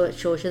 So it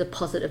shows you the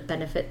positive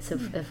benefits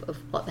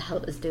of what the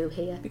helpers do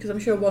here. Because I'm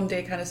sure one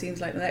day kind of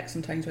seems like the next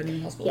sometimes when you're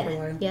in hospital for a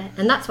while. Yeah,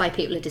 and that's why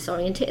people are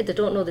disorientated. They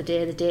don't know the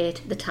day, the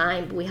date, the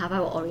time. We have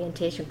our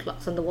orientation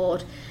clocks on the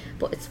ward,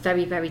 but it's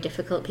very, very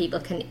difficult. People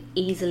can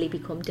easily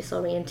become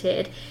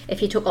disorientated.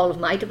 If you took all of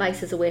my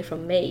devices away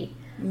from me,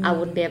 I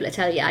wouldn't be able to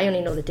tell you. I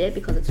only know the date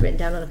because it's written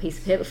down on a piece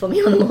of paper for me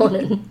in the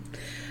morning.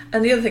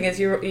 And the other thing is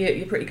you're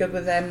pretty good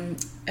with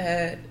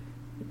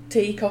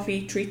tea,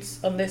 coffee,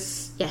 treats on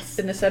this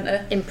in the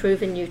centre.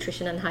 Improving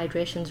nutrition and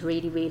hydration is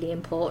really, really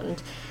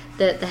important.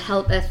 The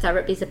helper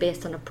therapies are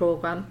based on a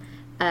programme,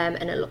 and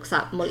it looks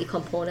at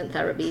multi-component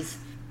therapies,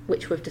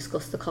 which we've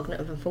discussed, the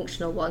cognitive and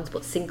functional ones,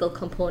 but single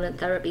component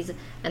therapies,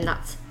 and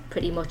that's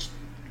pretty much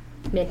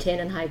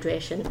maintaining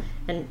hydration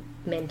and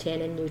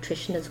maintaining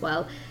nutrition as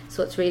well.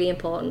 So it's really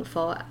important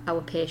for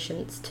our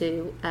patients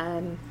to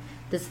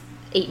there's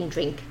eat and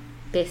drink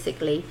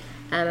basically,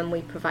 and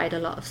we provide a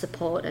lot of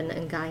support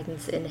and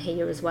guidance in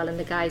here as well. And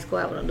the guys go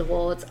out on the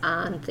wards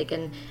and they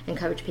can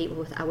encourage people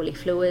with hourly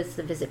fluids,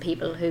 they visit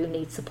people who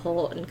need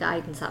support and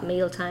guidance at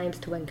meal times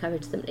to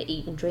encourage them to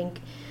eat and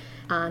drink.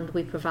 And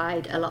we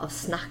provide a lot of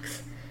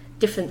snacks,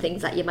 different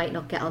things that you might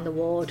not get on the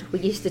ward. We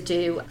used to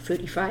do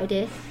Fruity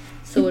Friday,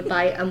 so we'd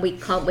buy, and we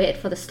can't wait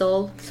for the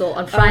stall. So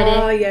on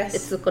Friday,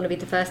 it's going to be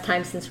the first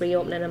time since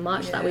reopening in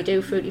March that we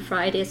do Fruity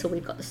Friday. So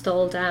we've got the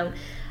stall down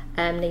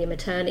near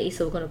maternity,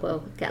 so we're going to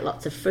go get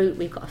lots of fruit.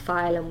 We've got a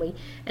file,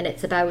 and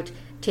it's about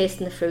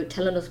tasting the fruit,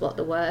 telling us what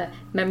they were,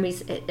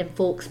 memories. It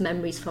invokes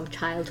memories from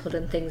childhood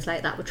and things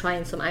like that. We try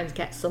and sometimes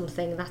get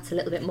something that's a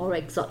little bit more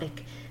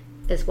exotic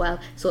as well.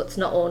 So it's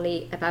not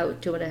only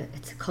about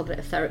it's a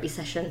cognitive therapy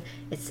session,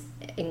 it's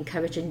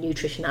encouraging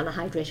nutrition and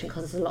hydration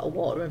because there's a lot of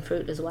water and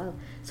fruit as well.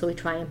 So we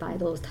try and buy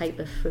those type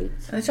of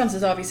fruits. And the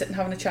chances are, if you're sitting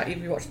having a chat, you'll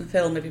be watching the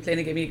film, if you're playing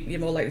a game, you're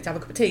more likely to have a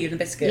cup of tea and a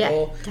biscuit,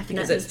 or definitely.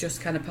 Because it's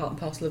just kind of part and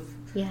parcel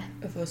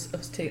of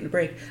us taking a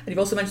break. And you've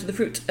also mentioned the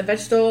fruit and veg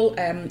stall,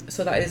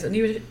 so that is a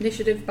new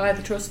initiative by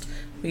the Trust.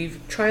 We've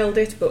trialled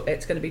it, but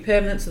it's going to be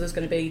permanent, so there's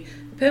going to be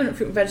a permanent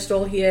fruit and veg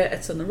stall here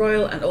at Sunderland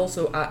Royal and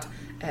also at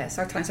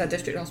South Tyneside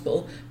District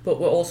Hospital, but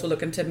we're also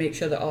looking to make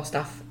sure that our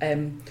staff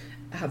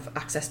have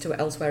access to it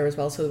elsewhere as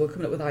well, so we're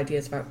coming up with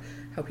ideas about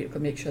how people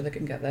can make sure they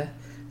can get their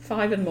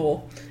 5 and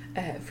more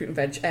fruit and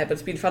veg, but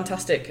it's been a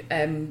fantastic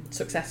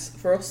success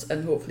for us,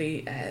 and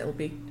hopefully it'll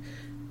be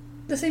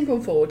the same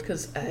going forward,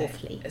 because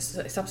it's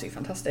absolutely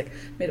fantastic,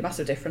 made a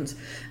massive difference.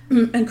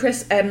 And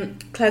Chris,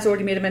 Claire's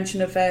already made a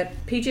mention of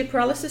PJ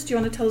paralysis. Do you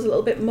want to tell us a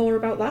little bit more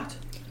about that?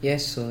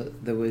 Yes, so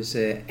there was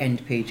an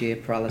End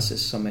PJ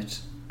Paralysis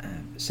Summit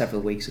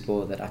several weeks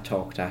ago that I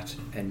talked at,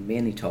 and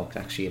mainly talked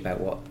actually about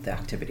what the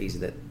activities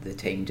that the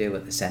team do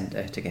at the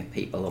centre to get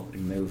people up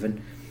and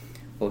moving.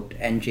 But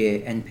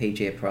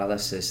NPJ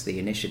paralysis, the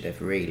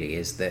initiative really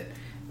is that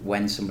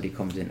when somebody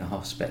comes into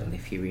hospital,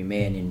 if you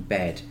remain in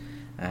bed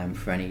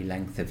for any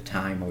length of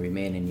time or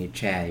remain in your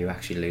chair, you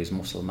actually lose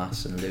muscle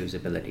mass and lose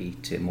ability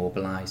to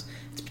mobilise.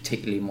 It's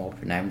particularly more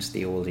pronounced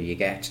the older you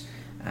get,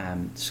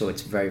 so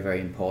it's very, very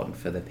important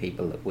for the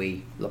people that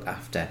we look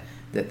after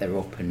that they're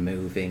up and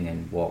moving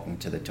and walking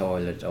to the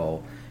toilet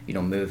or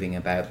moving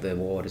about the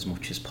ward as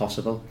much as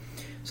possible.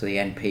 So the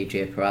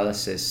NPJ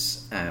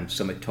paralysis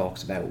summit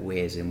talks about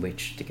ways in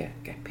which to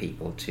get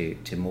people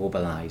to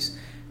mobilise.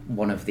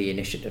 One of the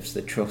initiatives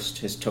the Trust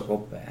has took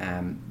up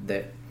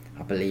that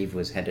I believe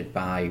was headed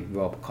by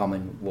Rob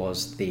Common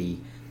was the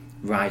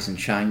Rise and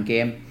Shine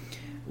game,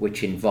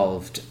 which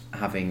involved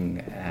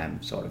having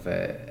sort of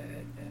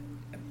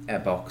a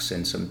box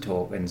and some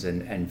tokens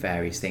and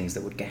various things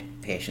that would get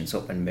patients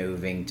up and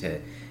moving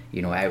to,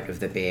 out of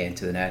the bay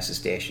into the nurses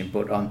station,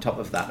 but on top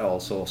of that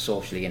also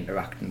socially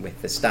interacting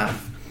with the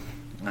staff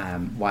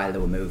while they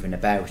were moving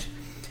about,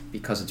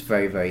 because it's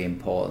very, very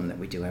important that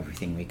we do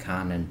everything we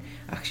can. And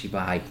actually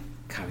by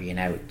carrying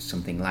out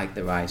something like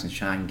the Rise and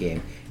Shine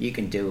game, you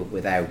can do it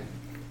without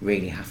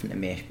really having to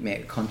make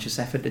a conscious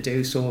effort to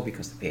do so,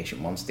 because the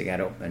patient wants to get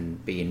up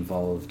and be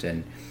involved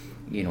and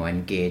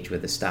engage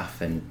with the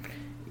staff and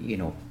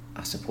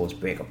I suppose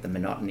break up the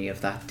monotony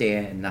of that day.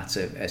 And that's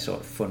a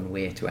sort of fun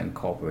way to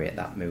incorporate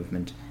that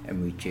movement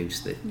and reduce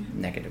the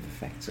negative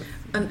effects of.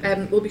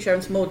 And we'll be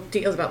sharing some more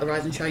details about the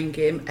Rise and Shine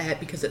game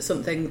because it's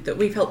something that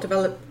we've helped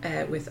develop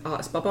with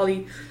artist Bob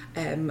Ollie,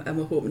 and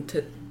we're hoping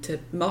to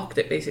market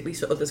it basically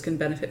so others can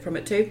benefit from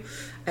it too,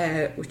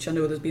 which I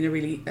know there's been a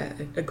really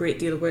a great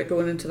deal of work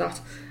going into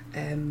that.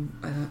 And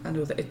I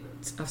know that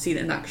I've seen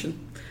it in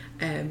action,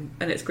 and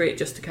it's great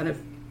just to kind of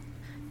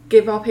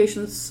give our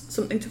patients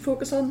something to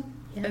focus on.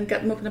 Yeah. And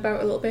get them up and about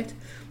a little bit.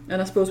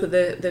 And I suppose with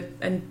the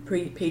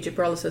NPJ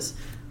paralysis,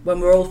 when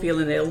we're all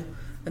feeling ill,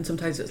 and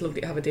sometimes it's lovely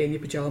to have a day in your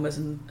pyjamas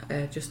and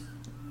just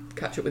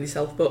catch up with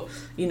yourself, but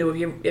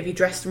if you're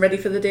dressed and ready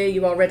for the day,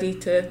 you are ready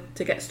to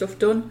get stuff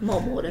done.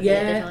 More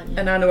motivated, aren't you?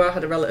 And I know I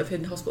had a relative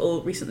in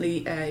hospital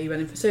recently. He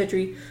went in for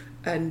surgery,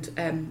 and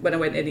when I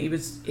went in, he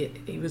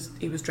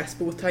was dressed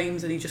both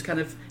times, and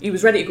he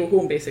was ready to go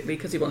home basically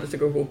because he wanted to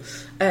go home.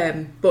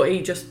 But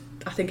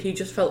I think he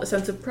just felt a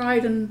sense of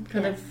pride and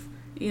kind of.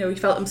 He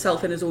felt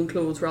himself in his own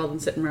clothes rather than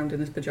sitting around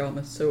in his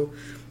pyjamas. So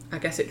I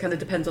guess it kind of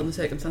depends on the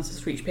circumstances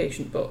for each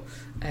patient. But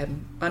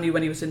I knew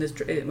when he was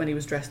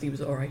dressed, he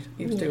was all right.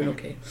 He was doing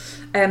okay.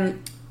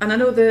 And I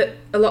know that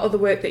a lot of the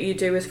work that you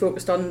do is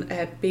focused on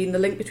being the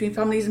link between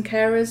families and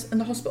carers and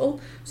the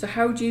hospital. So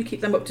how do you keep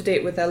them up to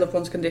date with their loved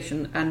one's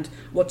condition, and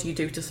what do you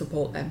do to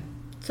support them?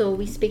 So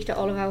we speak to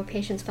all of our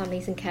patients,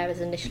 families and carers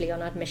initially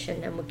on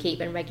admission, and we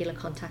keep in regular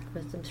contact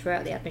with them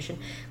throughout the admission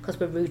because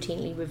we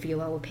routinely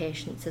review our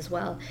patients as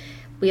well.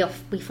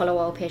 We follow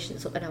our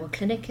patients up in our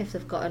clinic if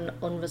they've got an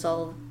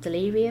unresolved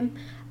delirium,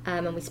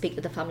 and we speak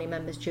with the family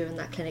members during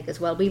that clinic as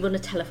well. We run a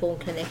telephone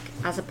clinic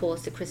as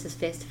opposed to Chris's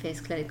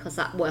face-to-face clinic because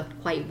that worked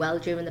quite well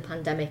during the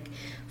pandemic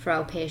for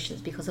our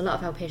patients, because a lot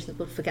of our patients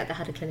would forget they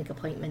had a clinic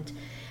appointment,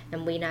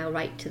 and we now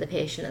write to the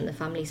patient and the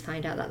families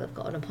find out that they've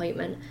got an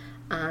appointment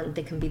and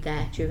they can be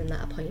there during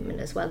that appointment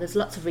as well. There's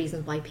lots of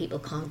reasons why people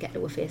can't get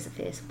to a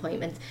face-to-face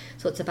appointment,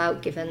 so it's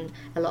about giving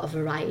a lot of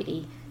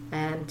variety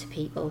to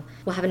people.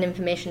 We'll have an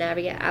information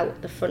area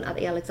out the front at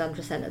the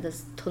Alexandra Centre.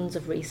 There's tons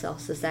of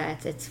resources there.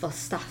 It's for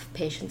staff,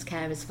 patients,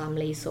 carers,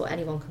 families, so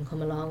anyone can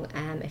come along.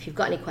 If you've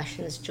got any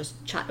questions,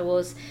 just chat to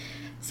us.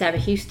 Sarah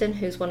Houston,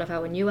 who's one of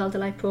our new Elder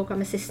Life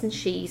programme assistants,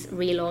 she's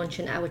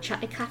relaunching our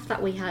chatty cafe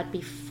that we had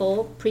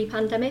before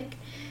pre-pandemic,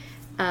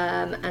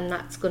 and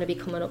that's going to be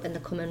coming up in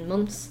the coming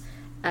months.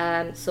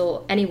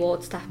 So any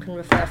ward staff can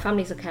refer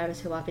families or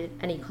carers who have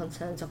any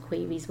concerns or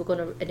queries. We're going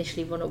to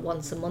initially run it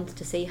once a month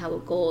to see how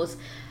it goes,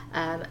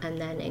 and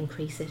then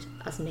increase it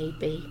as need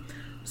be.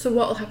 So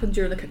what will happen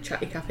during the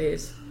chatty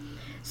cafes?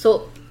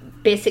 So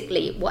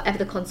basically, whatever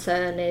the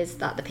concern is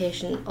that the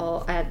patient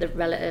or the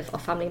relative or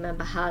family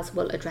member has,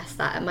 will address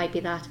that. It might be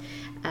that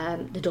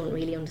they don't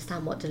really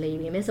understand what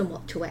delirium is and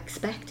what to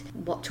expect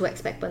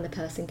when the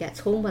person gets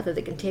home, whether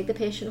they can take the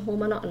patient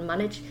home or not and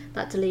manage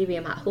that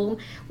delirium at home.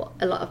 What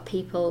a lot of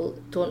people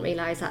don't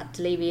realise, that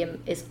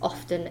delirium is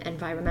often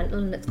environmental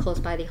and it's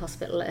caused by the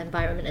hospital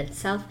environment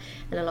itself,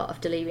 and a lot of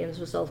deliriums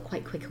resolve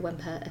quite quicker when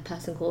a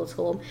person goes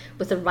home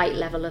with the right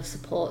level of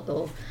support,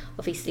 though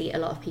obviously a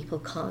lot of people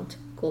can't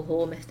go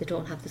home if they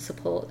don't have the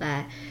support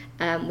there.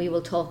 We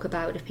will talk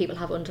about if people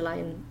have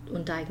underlying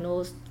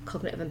undiagnosed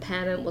cognitive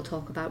impairment. We'll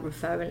talk about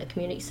referring to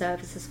community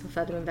services for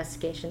further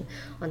investigation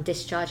on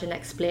discharge and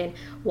explain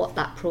what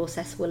that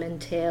process will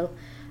entail.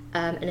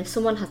 And if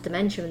someone has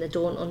dementia and they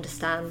don't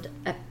understand,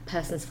 a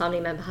person's family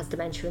member has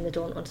dementia and they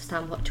don't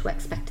understand what to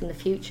expect in the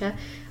future,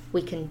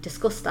 we can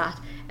discuss that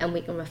and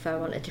we can refer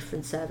on to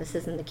different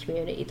services in the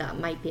community that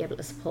might be able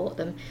to support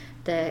them.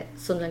 The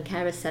Sunderland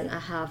Carers Centre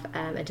have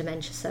a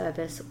dementia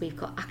service. We've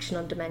got Action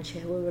on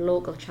Dementia, who are a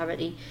local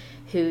charity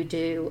who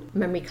do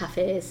memory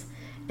cafes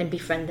and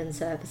befriending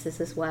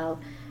services as well.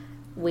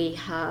 We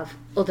have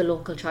other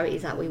local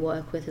charities that we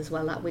work with as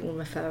well that we can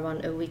refer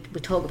on. We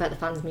talk about the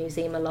Fans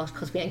Museum a lot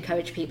because we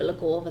encourage people to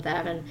go over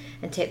there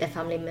and take their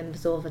family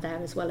members over there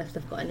as well if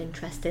they've got an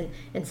interest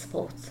in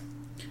sports.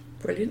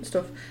 Brilliant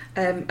stuff.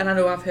 And I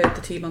know I've heard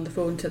the team on the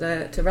phone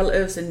to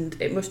relatives, and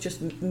it must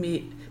just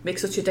make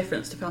such a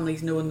difference to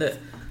families knowing that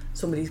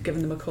somebody's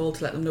given them a call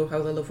to let them know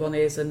how their loved one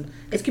is, and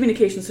because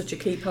communication is such a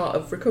key part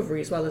of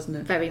recovery as well, isn't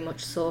it? Very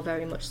much so,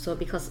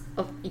 because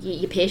of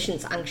your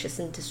patient's anxious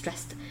and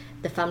distressed,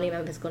 the family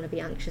member's going to be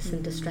anxious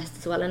and distressed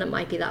as well, and it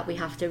might be that we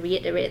have to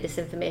reiterate this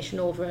information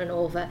over and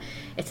over.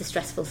 It's a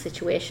stressful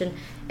situation.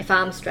 If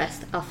I'm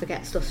stressed, I'll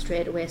forget stuff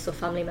straight away, so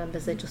family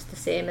members are just the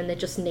same, and they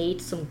just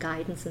need some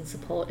guidance and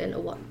support into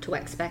what to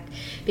expect,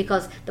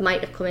 because they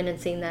might have come in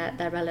and seen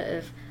their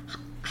relative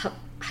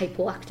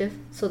hypoactive,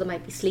 so they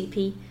might be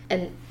sleepy,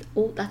 and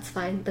that's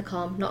fine, they're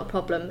calm, not a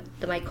problem.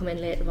 They might come in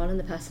later on and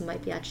the person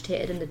might be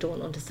agitated and they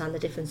don't understand the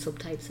different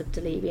subtypes of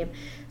delirium,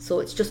 so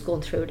it's just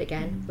going through it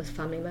again with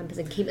family members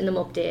and keeping them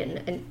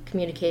updated, and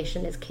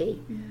communication is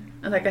key.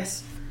 And I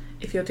guess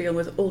if you're dealing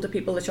with older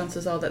people, the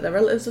chances are that their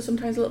relatives are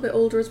sometimes a little bit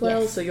older as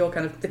well, so you're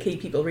kind of the key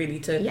people really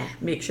to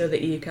make sure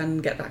that you can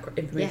get that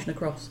information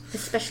across,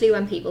 especially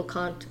when people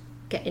can't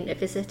get in to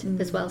visit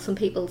as well. Some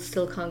people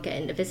still can't get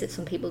in to visit,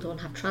 some people don't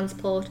have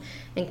transport,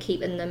 and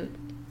keeping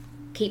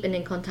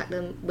in contact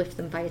with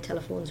them via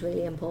telephone is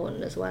really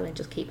important as well, and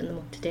just keeping them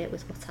up to date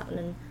with what's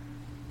happening.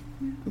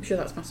 I'm sure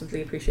that's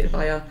massively appreciated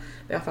by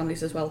our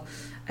families as well.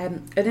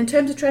 And in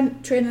terms of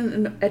training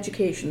and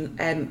education,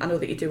 I know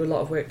that you do a lot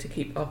of work to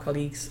keep our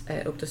colleagues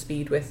up to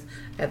speed with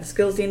the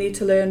skills they need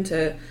to learn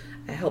to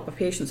help our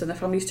patients and their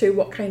families too.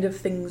 What kind of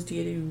things do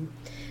you do?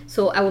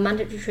 So our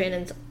mandatory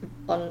training's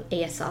on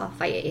ESR,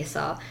 via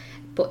ESR,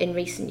 but in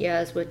recent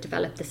years we've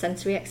developed the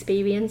sensory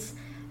experience,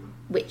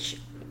 which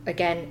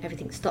again,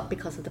 everything stopped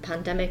because of the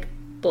pandemic,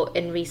 but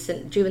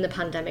during the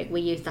pandemic we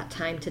used that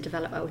time to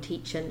develop our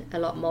teaching a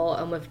lot more,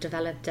 and we've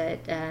developed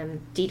a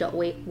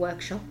D.Weight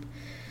workshop.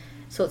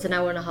 So it's an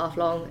hour and a half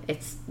long.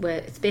 It's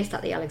based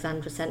at the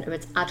Alexandra Centre.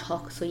 It's ad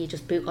hoc, so you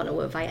just book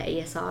onto it via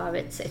ESR.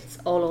 It's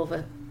all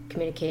over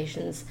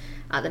communications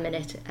at the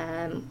minute.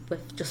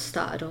 We've just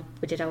started up.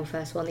 We did our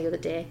first one the other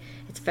day.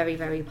 It's very,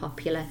 very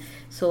popular.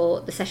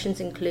 So the sessions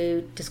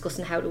include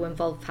discussing how to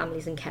involve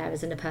families and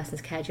carers in a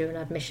person's care during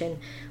admission.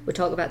 We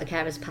talk about the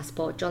carer's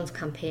passport, John's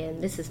campaign,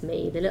 This Is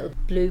Me, the little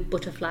blue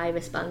butterfly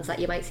wristbands that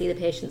you might see the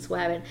patients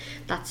wearing.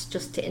 That's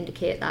just to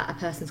indicate that a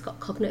person's got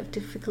cognitive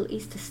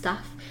difficulties to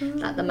staff,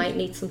 that they might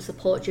need some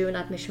support during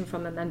admission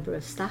from a member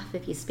of staff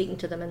if you're speaking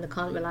to them and they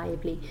can't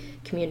reliably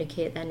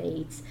communicate their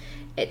needs.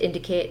 It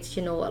indicates,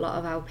 a lot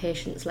of our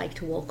patients like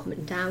to walk up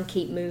and down,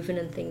 keep moving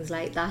and things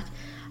like that,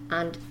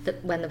 and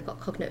that when they've got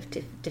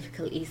cognitive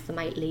difficulties they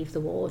might leave the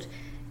ward.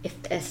 If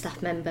a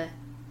staff member,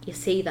 you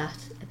see that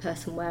a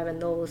person wearing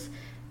those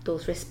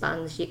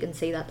wristbands, you can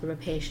see that they're a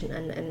patient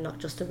and not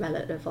just a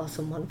relative or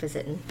someone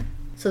visiting.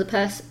 So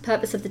the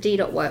purpose of the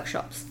D.Dot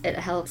workshops, it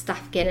helps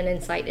staff gain an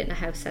insight into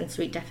how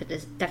sensory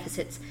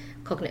deficits,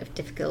 cognitive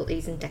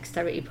difficulties and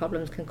dexterity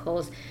problems can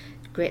cause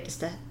great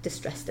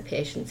distress to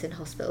patients in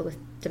hospital with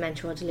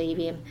dementia or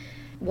delirium.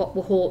 What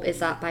we hope is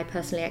that by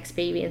personally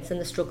experiencing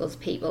the struggles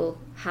people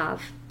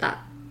have, that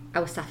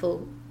our staff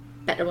will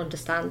better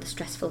understand the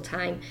stressful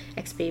time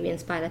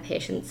experienced by their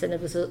patients, and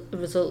as a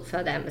result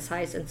further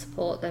emphasise and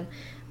support them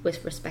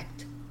with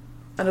respect.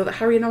 I know that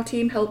Harry and our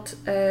team helped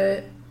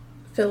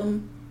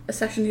film a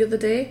session the other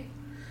day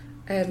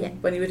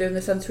when you were doing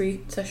the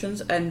sensory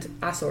sessions, and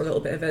I saw a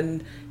little bit of it,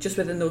 and just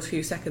within those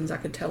few seconds I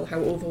could tell how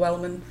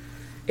overwhelming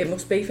it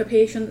must be for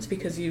patients,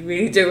 because you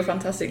really do a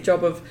fantastic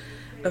job of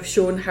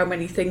showing how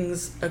many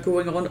things are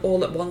going on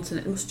all at once, and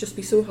it must just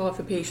be so hard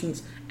for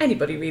patients,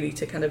 anybody really,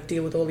 to kind of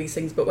deal with all these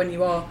things. But when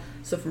you are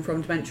suffering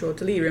from dementia or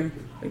delirium,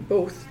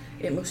 both,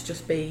 it must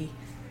just be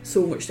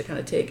so much to kind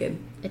of take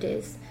in. It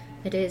is.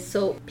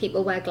 So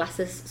people wear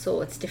glasses,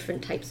 so it's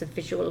different types of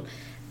visual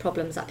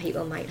problems that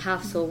people might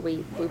have, so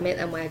we make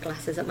them wear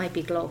glasses. It might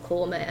be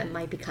glaucoma, it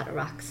might be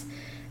cataracts,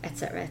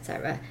 etc,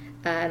 etc.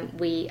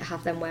 We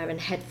have them wearing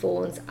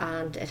headphones,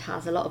 and it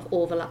has a lot of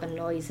overlapping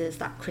noises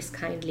that Chris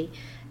kindly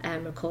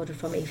recorded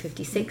from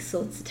E56.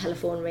 So it's a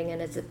telephone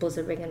ringing, it's a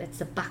buzzer ringing, it's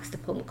the Baxter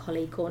pump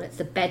colleague going, it's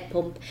the bed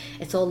pump,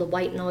 it's all the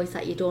white noise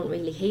that you don't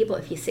really hear, but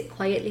if you sit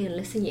quietly and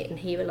listen you can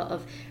hear a lot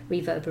of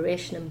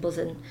reverberation and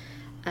buzzing.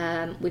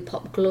 We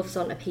pop gloves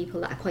onto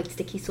people that are quite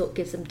sticky, so it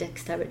gives them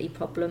dexterity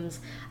problems,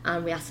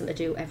 and we ask them to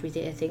do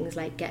everyday things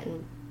like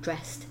getting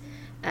dressed,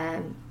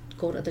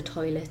 going to the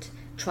toilet,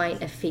 trying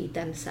to feed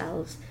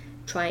themselves,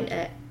 trying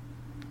to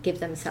give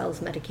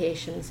themselves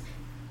medications,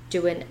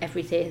 doing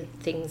everyday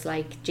things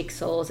like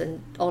jigsaws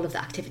and all of the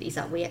activities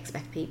that we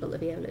expect people to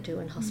be able to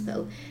do in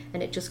hospital.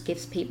 And it just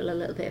gives people a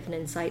little bit of an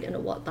insight into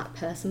what that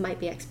person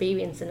might be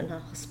experiencing in a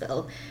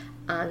hospital,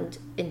 and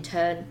in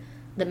turn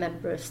the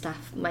member of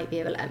staff might be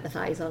able to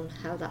empathise on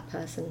how that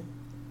person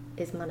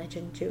is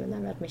managing during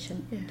their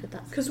admission.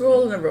 Because we're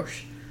all in a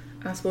rush.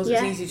 I suppose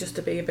it's easy just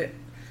to be a bit...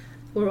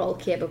 We're all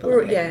capable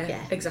of it.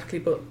 Yeah, exactly,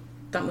 but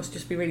that must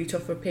just be really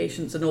tough for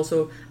patients, and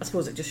also I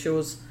suppose it just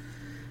shows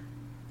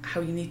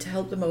how you need to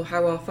help them, or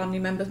how our family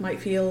members might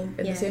feel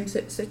in the same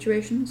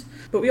situations.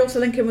 But we also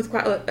link in with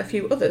quite a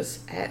few others.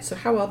 So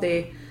how are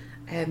they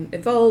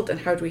involved, and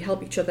how do we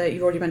help each other?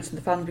 You've already mentioned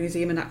the Fans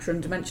Museum and Actor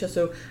and Dementia,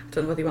 so I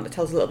don't know whether you want to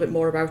tell us a little bit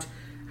more about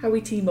how we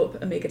team up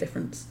and make a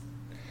difference.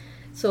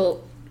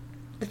 So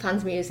the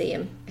Fans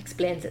Museum,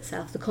 explains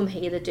itself. They come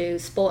here, they do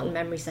sport and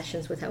memory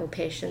sessions with our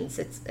patients.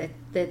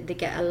 They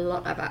get a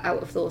lot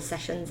out of those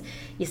sessions.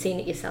 You've seen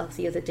it yourself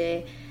the other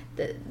day.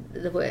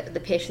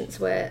 The patients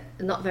were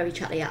not very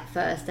chatty at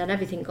first, and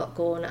everything got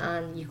going,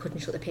 and you couldn't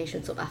shut the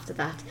patients up after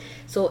that.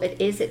 So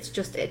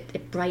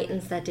it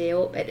brightens their day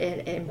up,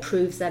 it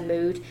improves their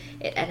mood,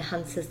 it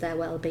enhances their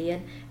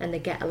well-being, and they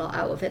get a lot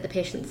out of it. The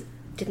patients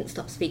didn't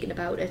stop speaking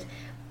about it.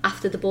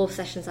 After the both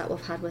sessions that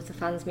we've had with the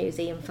Fans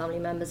Museum, family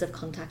members have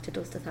contacted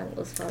us to thank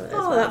us for it as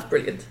well. That's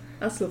brilliant.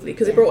 That's lovely,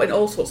 because it brought in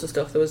all sorts of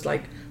stuff. There was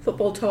like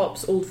football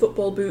tops, old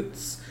football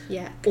boots,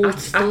 old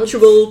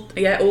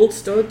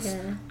studs,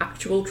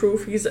 actual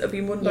trophies that have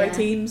been won by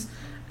teams.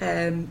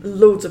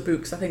 Loads of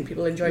books. I think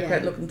people enjoy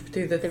quite looking to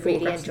do the they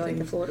photographs. Really enjoyed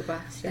the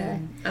photographs.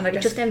 And I guess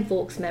it just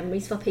invokes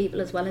memories for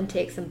people as well, and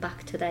takes them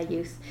back to their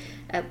youth,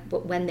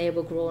 but when they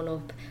were growing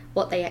up,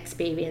 what they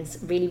experienced,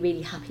 really,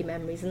 really happy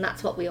memories, and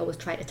that's what we always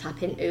try to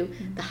tap into,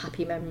 the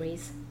happy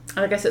memories.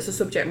 And I guess it's a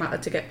subject matter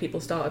to get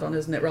people started on,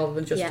 isn't it, rather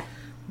than just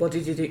what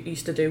did you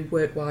used to do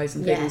work-wise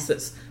and things.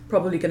 That's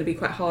probably going to be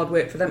quite hard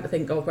work for them to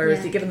think of,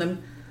 whereas you're giving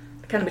them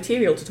kind of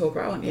material to talk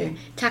about, aren't you?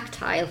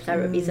 Tactile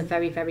therapies are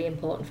very, very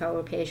important for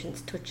our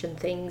patients, touching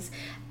things.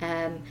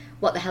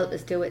 What the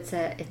helpers do, it's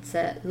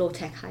a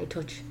low-tech,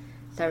 high-touch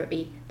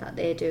therapy that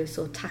they do,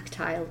 so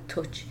tactile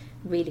touch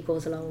really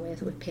goes a long way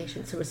with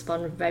patients who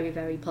respond very,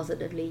 very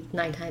positively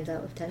 9 times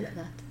out of 10 to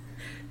that.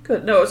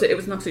 Good. No, it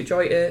was an absolute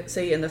joy to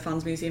see, and the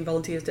Fans Museum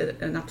volunteers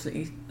did an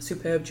absolutely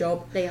superb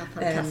job. They are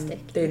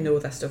fantastic. They know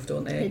their stuff,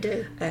 don't they? They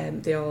do.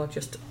 They are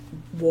just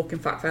walking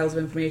fact files of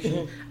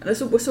information,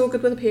 and we're so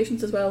good with the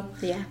patients as well.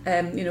 Yeah.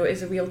 It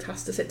is a real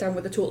task to sit down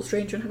with a total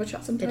stranger and have a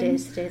chat sometimes.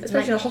 It is.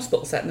 Especially in a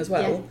hospital setting as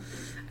well.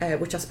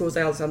 Which I suppose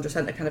the Alexandra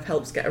Centre kind of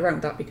helps get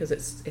around that, because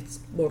it's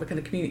more of a kind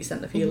of community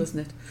centre feel,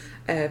 isn't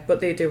it? But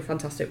they do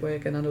fantastic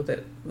work, and I know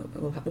that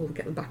we'll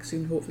get them back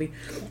soon, hopefully.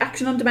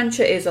 Action on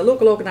Dementia is a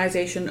local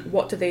organisation.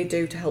 What do they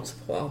do to help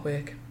support our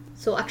work?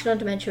 So Action on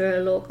Dementia are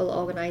a local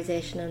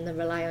organisation, and they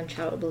rely on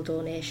charitable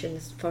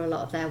donations for a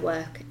lot of their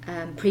work.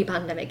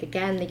 Pre-pandemic,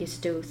 again, they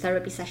used to do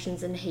therapy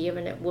sessions in here,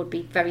 and it would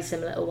be very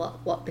similar to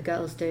what the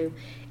girls do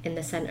in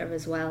the centre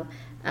as well.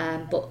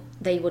 But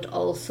they would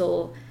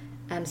also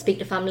speak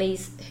to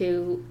families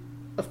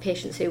of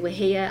patients who were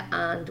here,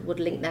 and would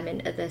link them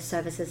into the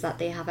services that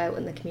they have out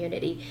in the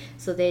community.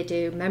 So they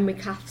do memory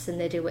cafes,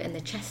 and they do it in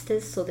the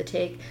Chesters. So they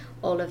take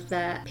all of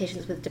their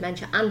patients with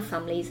dementia and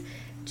families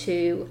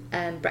to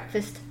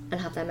breakfast and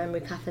have their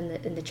memory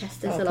cafe in the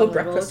Chesters along the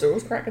breakfast road.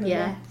 Was cracking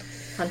well.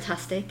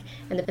 Fantastic.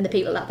 And the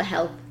people that they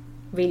help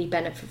really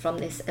benefit from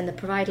this, and they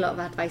provide a lot of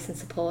advice and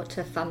support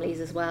to families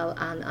as well,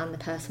 and the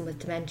person with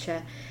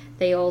dementia.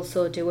 They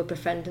also do a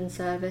befriending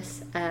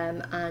service,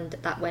 and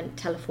that went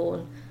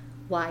telephone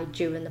wide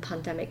during the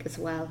pandemic as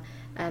well.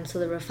 So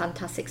they're a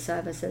fantastic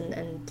service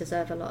and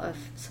deserve a lot of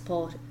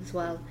support as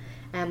well.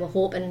 And we're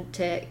hoping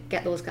to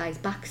get those guys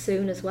back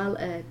soon as well,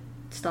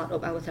 start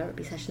up our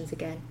therapy sessions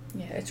again.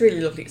 Yeah, it's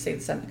really lovely to see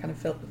the centre kind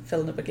of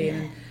filling up again,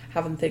 and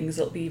having things.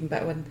 It'll be even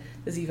better when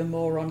there's even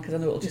more on, because I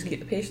know it'll just keep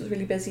the patients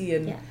really busy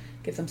and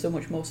give them so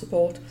much more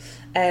support.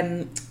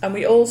 And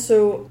we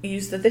also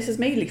use the This Is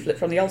Me leaflet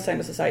from the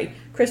Alzheimer's Society.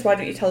 Chris, why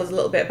don't you tell us a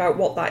little bit about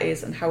what that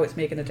is and how it's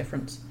making a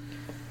difference?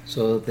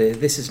 So the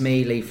This Is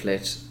Me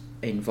leaflet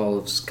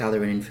involves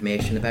gathering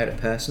information about a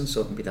person,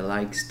 so it can be the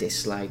likes,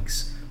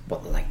 dislikes,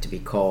 what they like to be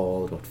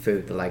called, what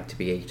food they like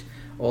to eat,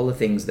 all the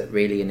things that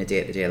really in a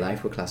day-to-day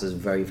life we class as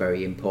very,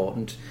 very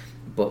important,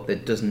 but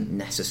that doesn't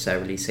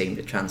necessarily seem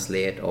to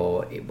translate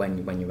or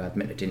when you're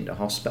admitted into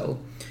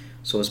hospital.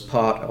 So as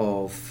part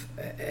of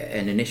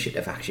an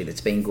initiative actually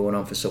that's been going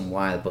on for some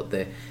while, but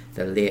the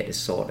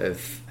latest sort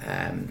of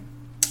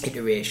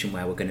iteration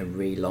where we're going to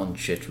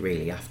relaunch it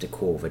really after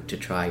COVID to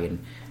try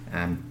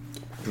and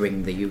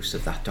bring the use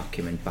of that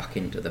document back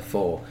into the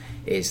fore,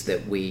 is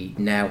that we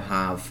now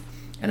have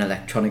an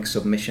electronic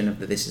submission of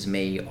the This Is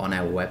Me on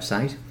our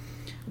website.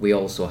 We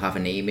also have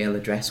an email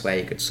address where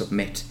you could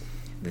submit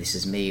This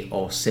Is Me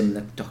or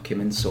similar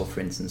documents. So for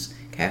instance,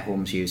 care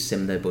homes use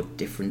similar but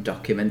different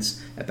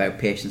documents about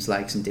patients'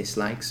 likes and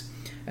dislikes,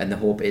 and the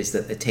hope is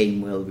that the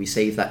team will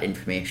receive that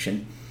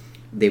information.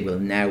 They will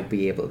now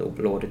be able to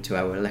upload it to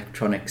our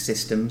electronic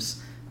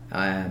systems,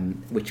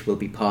 which will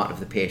be part of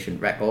the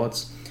patient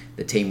records.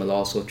 The team will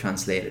also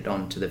translate it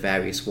onto the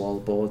various wall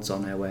boards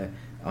on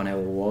our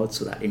wards,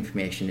 so that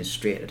information is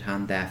straight at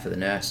hand there for the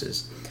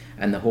nurses.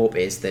 And the hope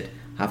is that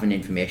having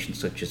information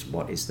such as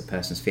what is the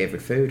person's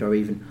favourite food, or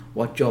even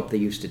what job they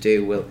used to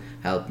do, will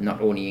help not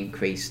only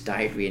increase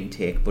dietary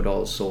intake but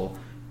also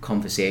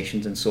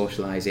conversations and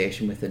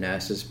socialisation with the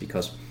nurses,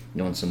 because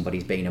knowing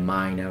somebody's been a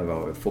miner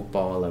or a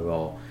footballer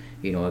or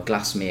a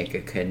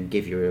glassmaker can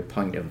give you a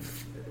point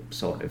of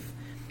sort of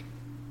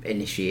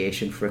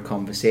initiation for a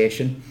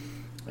conversation,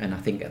 and I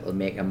think it'll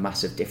make a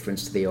massive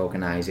difference to the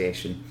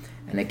organisation.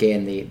 And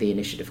again, the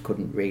initiative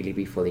couldn't really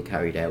be fully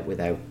carried out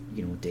without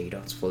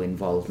DDOT's full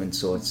involvement,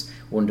 so it's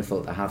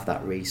wonderful to have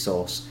that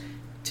resource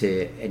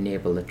to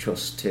enable the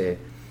trust to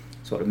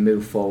sort of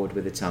move forward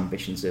with its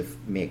ambitions of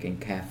making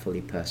care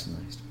fully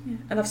personalised. Yeah.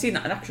 And I've seen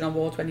that in action on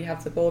wards when you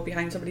have the board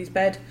behind somebody's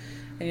bed,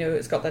 and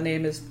it's got their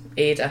name as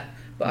Ada,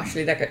 but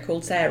actually they get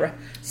called Sarah.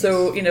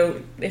 So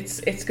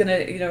it's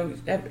gonna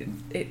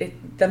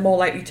they're more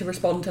likely to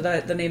respond to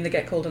the name they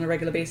get called on a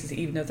regular basis,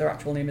 even if their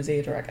actual name is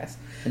Ada, I guess.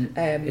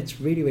 And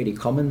it's really, really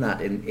common that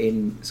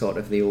in sort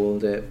of the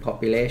older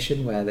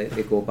population where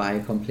they go by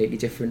a completely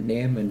different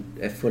name. And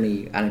a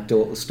funny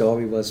anecdotal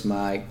story was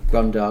my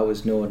granddad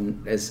was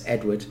known as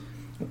Edward.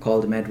 We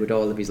called him Edward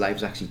all of his life. It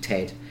was actually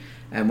Ted.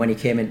 And when he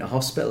came into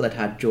hospital, it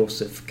had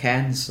Joseph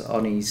Cairns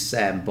on his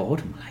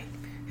board. I'm like,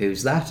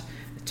 who's that?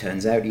 It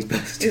turns out his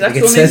birth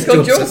certificate says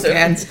Joseph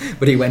Cairns,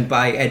 but he went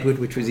by Edward,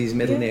 which was his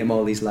middle name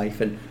all his life,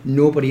 and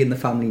nobody in the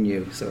family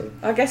knew. So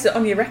I guess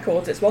on your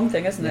records, it's one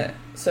thing, isn't it?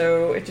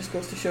 So it just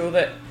goes to show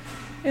that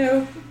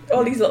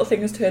all these little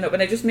things turn up,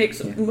 and it just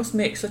must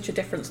make such a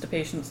difference to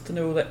patients to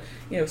know that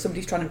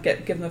somebody's trying to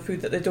give them a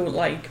food that they don't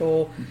like,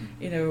 or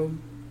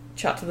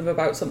chat to them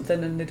about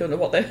something and they don't know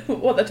what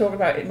they're talking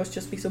about. It must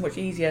just be so much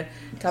easier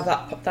to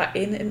have that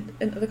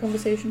into the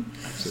conversation.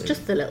 Absolutely. It's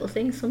just the little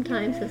things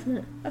sometimes, isn't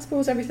it? I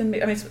suppose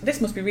everything. I mean, this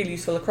must be really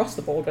useful across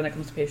the board when it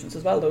comes to patients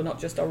as well, though, not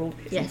just our older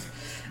patients.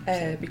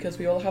 Yes. Because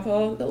we all have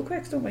our little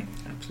quirks, don't we?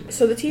 Absolutely.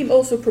 So the team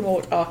also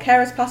promote our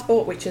Carers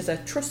Passport, which is a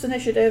trust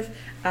initiative,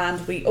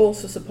 and we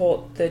also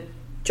support the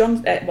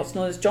what's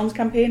known as John's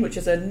campaign, which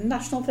is a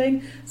national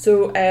thing.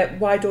 So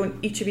why don't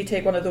each of you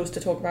take one of those to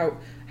talk about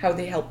how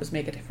they help us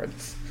make a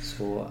difference?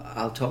 So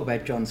I'll talk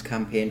about John's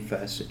campaign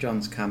first. So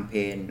John's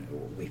campaign,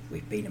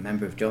 we've been a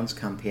member of John's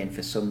campaign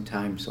for some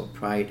time, so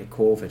prior to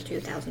COVID.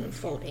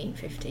 2014,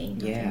 15.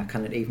 Yeah, I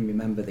cannot even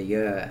remember the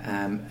year.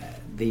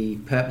 The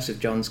purpose of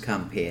John's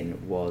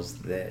campaign was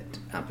that,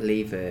 I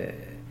believe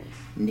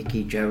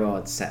Nikki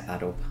Gerard set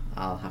that up.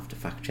 I'll have to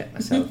fact check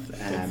myself.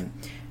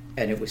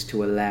 And it was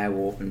to allow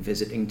open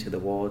visiting to the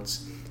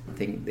wards. I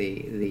think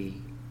the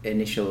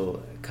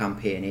initial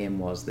campaign aim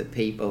was that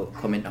people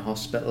come into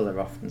hospital, they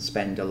often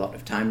spend a lot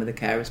of time with the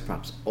carers,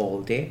 perhaps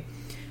all day,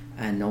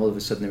 and all of a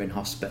sudden they're in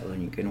hospital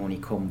and you can only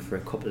come for a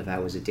couple of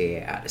hours a day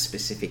at a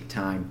specific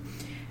time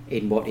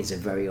in what is a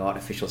very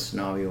artificial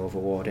scenario of a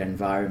ward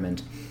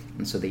environment.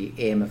 And so the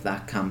aim of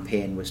that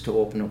campaign was to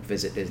open up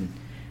visiting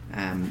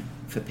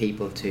for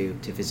people to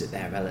visit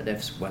their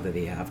relatives, whether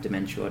they have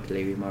dementia or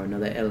delirium or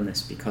another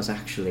illness, because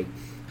actually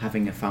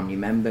having a family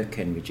member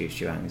can reduce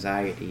your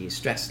anxiety, your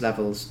stress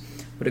levels,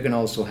 but it can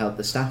also help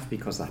the staff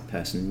because that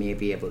person may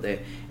be able to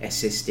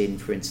assist in,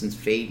 for instance,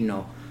 feeding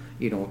or,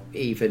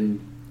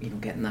 even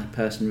getting that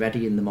person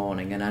ready in the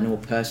morning. And I know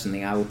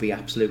personally I would be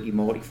absolutely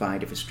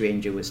mortified if a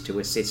stranger was to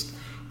assist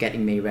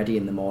getting me ready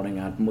in the morning.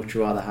 I'd much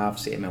rather have,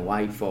 say, my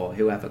wife or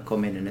whoever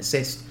come in and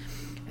assist.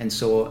 And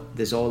so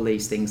there's all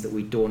these things that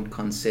we don't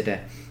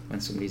consider when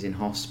somebody's in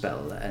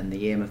hospital, and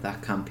the aim of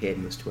that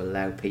campaign was to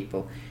allow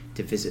people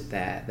to visit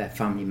their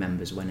family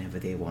members whenever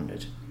they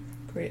wanted.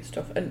 Great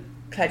stuff. And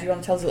Claire, do you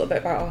want to tell us a little bit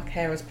about our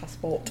Carers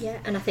Passport? Yeah,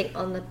 and I think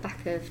on the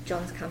back of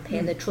John's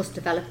campaign, the Trust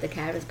developed the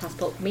Carers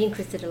Passport. Me and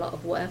Chris did a lot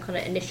of work on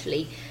it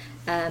initially,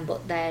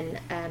 but then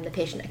the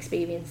patient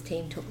experience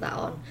team took that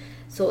on.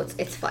 So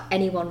it's for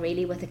anyone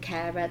really with a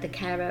carer. The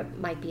carer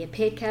might be a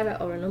paid carer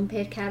or an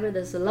unpaid carer.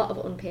 There's a lot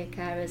of unpaid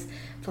carers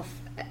for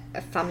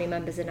family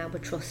members in our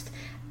trust.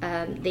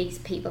 These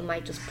people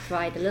might just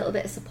provide a little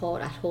bit of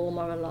support at home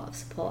or a lot of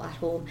support at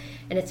home.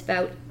 And it's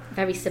about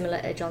very similar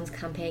to John's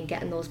campaign,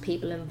 getting those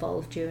people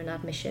involved during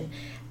admission.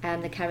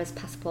 The Carers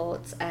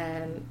Passports,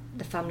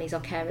 the families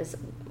or carers,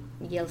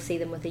 you'll see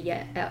them with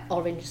a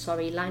orange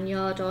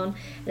lanyard on,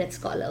 and it's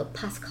got a little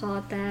pass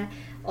card there.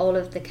 All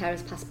of the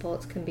Carers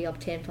Passports can be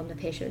obtained from the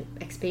patient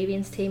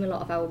experience team. A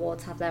lot of our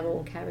wards have their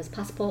own Carers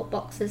Passport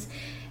boxes,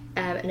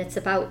 and it's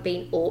about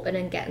being open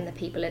and getting the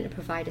people in to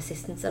provide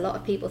assistance. A lot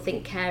of people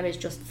think care is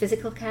just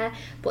physical care,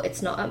 but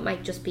it's not. It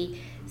might just be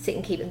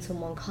sitting keeping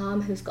someone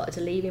calm who's got a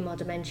delirium or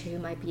dementia, who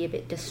might be a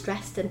bit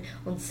distressed and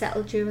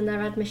unsettled during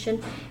their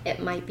admission.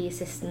 It might be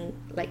assisting,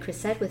 like Chris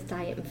said, with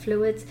diet and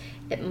fluids.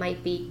 It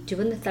might be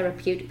doing the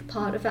therapeutic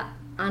part of it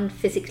and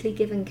physically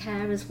giving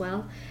care as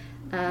well.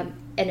 And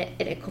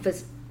it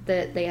covers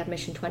the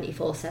admission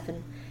 24/7,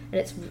 and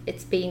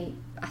it's been,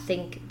 I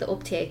think the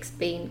uptake's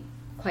been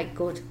quite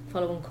good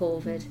following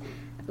COVID.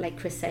 Like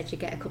Chris said, you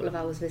get a couple of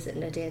hours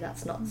visiting a day.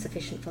 That's not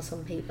sufficient for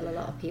some people, a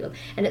lot of people,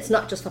 and it's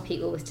not just for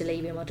people with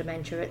delirium or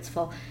dementia, it's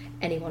for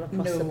anyone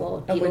across the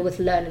board, people with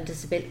learning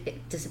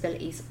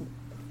disabilities,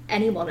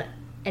 anyone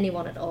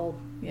at all.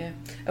 Yeah,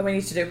 and we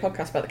need to do a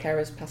podcast about the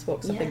Carers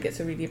Passport, because I think it's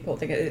a really important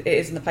thing. It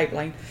is in the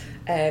pipeline,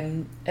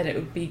 and it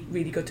would be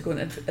really good to go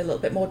into a little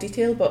bit more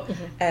detail, but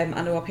I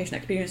know our patient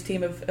experience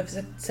team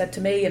have said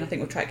to me, and I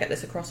think we'll try to get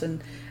this across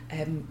in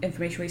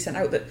information we sent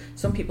out, that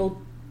some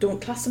people don't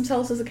class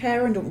themselves as a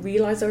carer and don't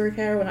realise they're a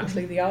carer when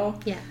actually they are.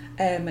 Yeah.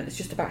 And it's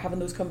just about having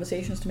those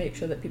conversations to make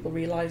sure that people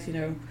realise,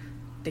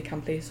 they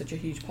can play such a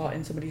huge part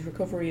in somebody's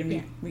recovery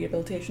and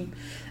rehabilitation.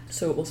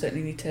 So we'll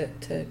certainly need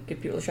to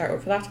give people a shout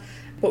out for that.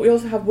 But we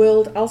also have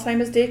World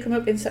Alzheimer's Day coming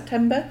up in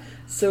September.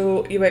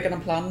 So you're working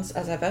on plans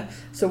as ever.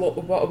 So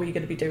what are we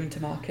going to be doing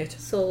to mark it?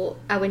 So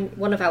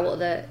one of our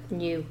other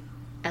new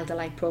Elder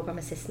Life Programme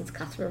assistants,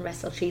 Catherine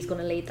Russell, she's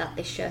going to lead that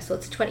this year. So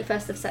it's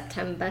 21st of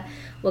September.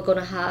 We're going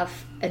to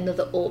have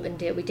another open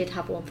day. We did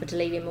have one for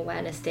Delirium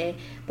Awareness Day,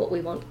 but we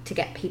want to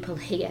get people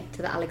here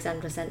to the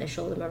Alexandra Centre,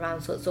 show them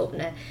around. So it's open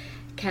to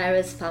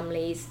carers,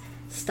 families,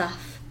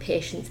 staff,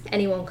 patients,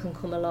 anyone can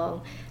come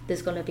along.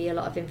 There's going to be a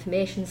lot of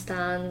information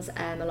stands,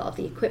 a lot of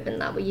the equipment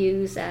that we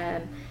use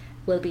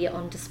will be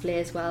on display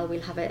as well.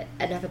 We'll have an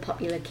ever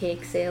popular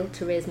cake sale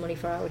to raise money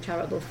for our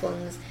charitable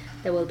funds.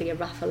 There will be a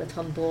raffle, a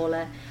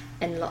tombola,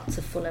 and lots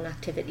of fun and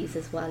activities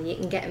as well. You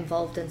can get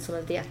involved in some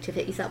of the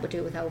activities that we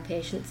do with our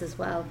patients as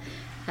well,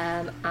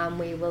 and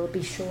we will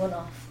be showing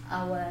off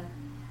our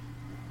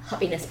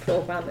happiness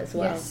programme as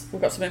well. Yes,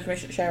 we've got some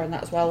information to share on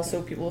that as well,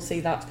 so people will see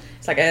that.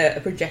 It's like a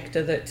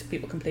projector that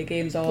people can play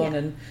games on,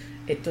 and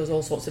it does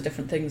all sorts of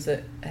different things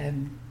that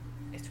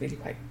it's really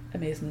quite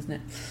amazing, isn't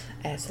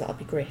it? So that'll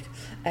be great.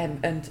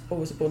 And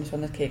always a bonus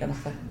when there's cake on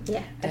offer.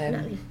 Yeah,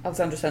 definitely.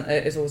 Alexandra Centre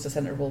is always the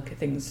centre of all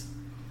things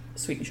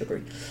sweet and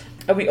sugary.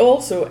 And we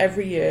also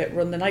every year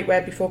run the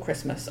nightwear before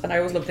Christmas, and I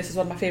always love this. Is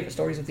one of my favourite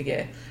stories of the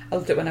year. I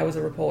loved it when I was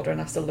a reporter,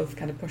 and I still love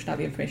kind of pushing out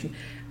the information.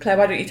 Claire,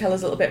 why don't you tell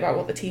us a little bit about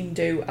what the team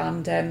do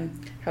and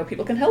how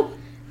people can help?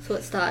 So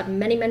it started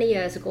many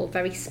years ago,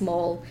 very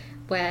small,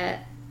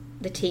 where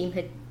the team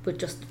were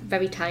just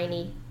very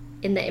tiny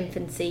in their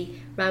infancy,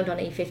 round on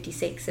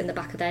E56 in the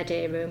back of their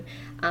day room,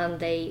 and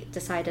they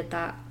decided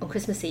that on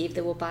Christmas Eve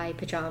they will buy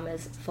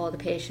pyjamas for the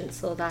patients,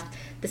 so that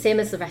the same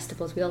as the rest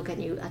of us, we all get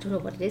new, I don't know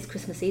what it is,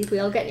 Christmas Eve, we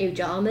all get new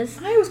pyjamas.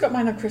 I always got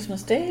mine on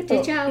Christmas Day.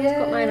 Did you? I always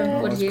got mine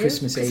on, what did you?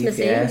 Christmas Eve,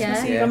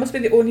 Christmas Eve. I must be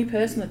the only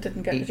person that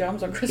didn't get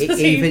pyjamas on Christmas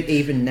Eve.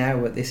 Even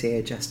now at this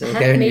age, I still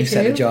get a new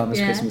set of pyjamas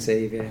Christmas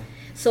Eve,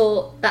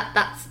 So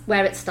that's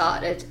where it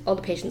started. All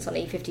the patients on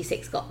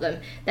E56 got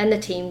them. Then the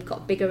team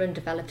got bigger and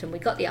developed, and we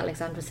got the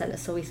Alexandra Centre,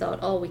 so we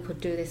thought, we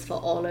could do this for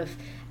all of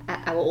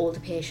our older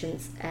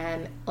patients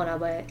on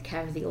our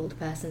Care of the Older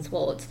Persons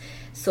wards.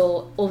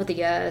 So over the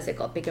years it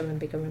got bigger and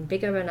bigger and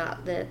bigger, and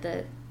at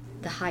the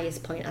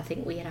highest point I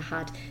think we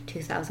had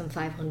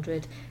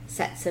 2,500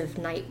 sets of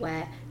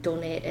nightwear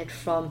donated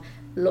from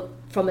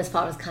as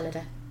far as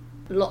Canada.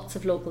 Lots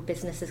of local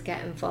businesses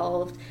get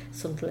involved.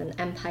 Sunderland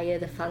Empire,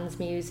 the Fans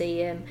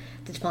Museum,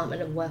 the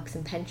Department of Works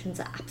and Pensions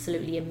are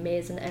absolutely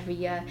amazing every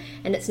year.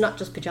 And it's not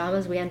just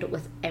pyjamas, we end up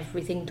with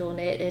everything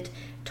donated.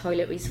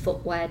 Toiletries,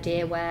 footwear,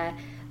 daywear,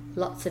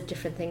 lots of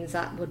different things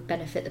that would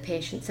benefit the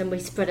patients. And we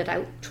spread it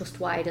out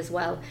trust-wide as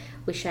well.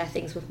 We share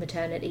things with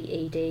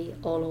maternity,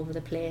 ED, all over the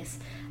place.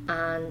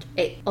 And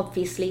it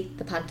obviously,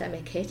 the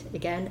pandemic hit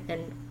again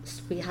and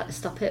we had to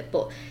stop it,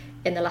 but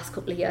in the last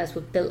couple of years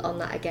we've built on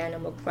that again,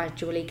 and we're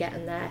gradually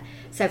getting there.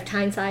 South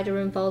Tyneside are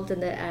involved in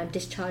the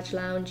discharge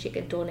lounge. You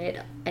can donate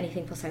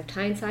anything for South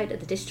Tyneside at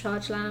the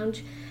discharge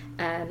lounge.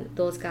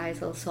 Those guys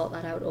will sort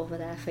that out over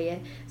there for you.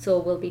 So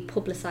we'll be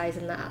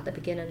publicising that at the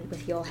beginning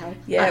with your help.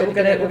 Yeah, we're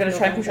gonna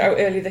try and push it out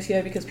early this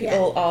year, because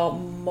people are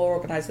more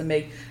organised than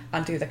me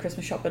and do their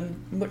Christmas shopping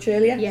much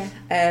earlier. Yeah.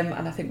 And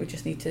I think we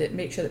just need to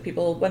make sure that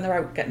people, when they're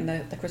out getting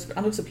the Christmas,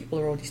 I know some people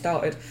are already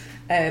started,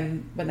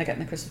 when they're getting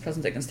the Christmas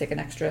present, they can stick an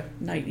extra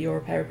nightie or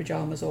a pair of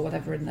pyjamas or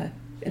whatever in their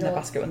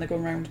basket when they're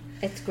going round.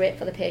 It's great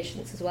for the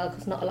patients as well,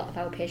 because not a lot of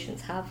our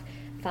patients have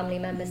family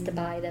members to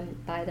buy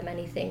them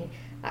anything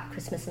at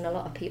Christmas, and a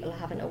lot of people are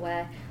having to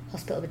wear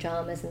hospital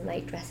pyjamas and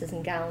night dresses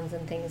and gowns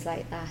and things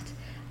like that.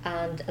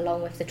 And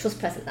along with the trust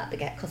present that they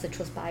get, because the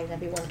trust buys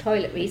everyone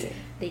toiletries,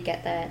 they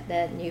get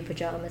their new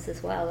pyjamas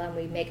as well, and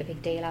we make a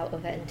big deal out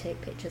of it and take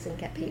pictures and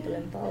get people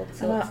involved.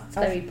 So it's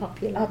very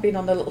popular. I've been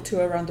on a little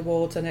tour around the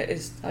wards, and it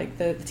is like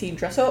the team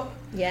dress up.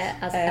 Yeah,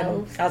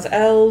 as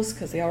elves,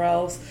 because they are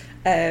elves.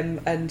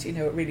 And you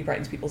know, it really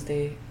brightens people's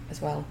day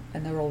as well,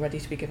 and they're all ready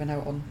to be given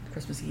out on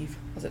Christmas Eve,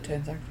 as it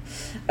turns out.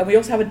 And we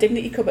also have a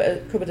dignity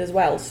cupboard as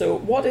well. So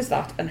what is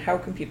that, and how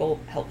can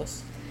people help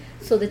us?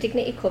 So the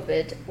dignity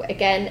cupboard,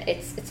 again,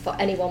 it's for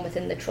anyone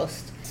within the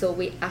trust. So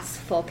we ask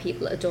for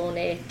people to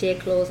donate day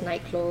clothes,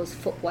 night clothes,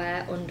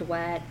 footwear,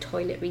 underwear,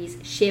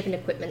 toiletries, shaving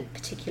equipment,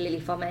 particularly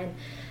for men,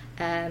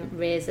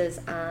 razors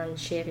and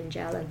shaving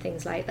gel and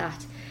things like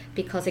that.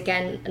 Because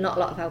again, not a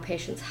lot of our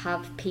patients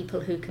have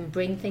people who can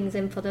bring things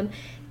in for them.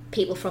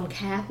 People from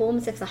care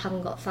homes, if they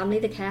haven't got family,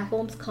 the care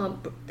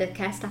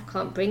care staff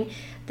can't bring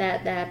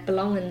their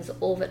belongings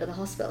over to the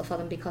hospital for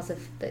them, because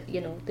of they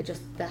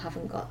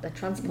haven't got the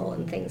transport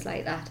and things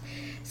like that.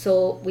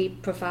 So we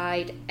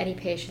provide any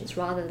patients,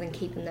 rather than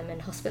keeping them in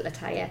hospital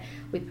attire,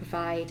 we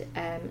provide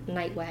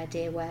nightwear,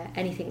 daywear,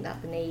 anything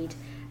that they need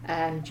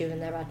during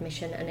their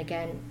admission. And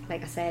again,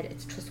 like I said,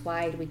 it's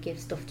trust-wide. We give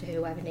stuff to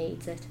whoever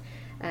needs it.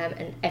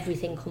 And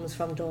everything comes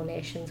from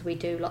donations. We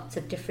do lots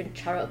of different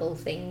charitable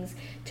things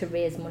to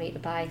raise money to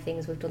buy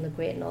things. We've done the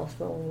Great North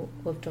Run,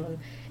 we've done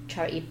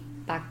charity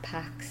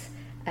backpacks,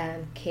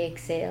 cake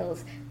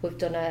sales, we've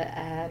done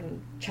a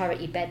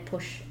charity bed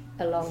push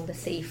along the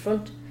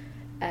seafront.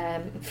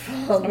 I'm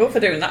up for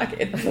doing that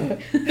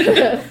again.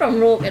 From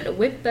Roker to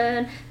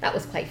Whitburn. That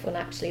was quite fun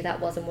actually. That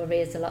was, and we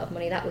raised a lot of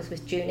money. That was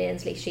with June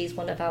Ainsley. She's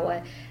one of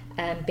our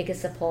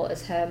biggest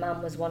supporters. Her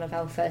mum was one of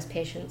our first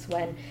patients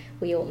when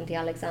we opened the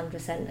Alexandra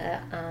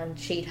Centre, and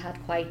she'd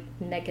had quite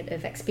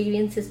negative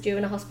experiences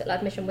during a hospital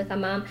admission with her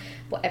mum,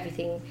 but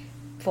everything,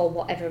 for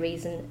whatever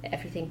reason,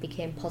 everything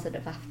became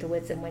positive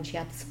afterwards. And when she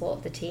had the support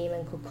of the team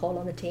and could call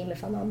on the team if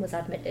her mum was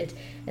admitted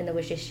and there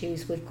was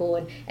issues, we'd go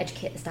and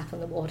educate the staff on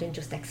the ward and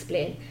just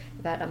explain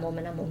about her mum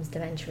and her mum's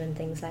dementia and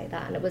things like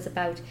that. And it was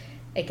about,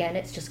 again,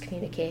 it's just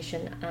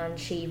communication, and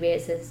she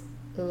raises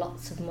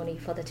lots of money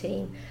for the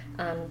team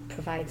and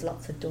provides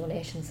lots of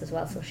donations as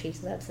well, so she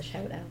deserves a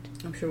shout out.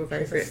 I'm sure we're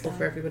very grateful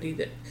for everybody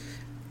that,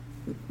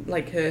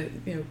 like her,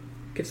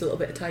 gives a little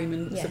bit of time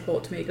and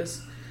support to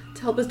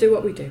help us do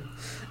what we do.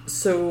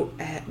 So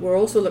we're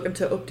also looking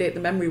to update the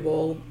memory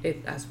wall,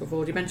 as we've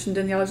already mentioned,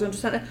 in the Alexandra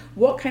Centre.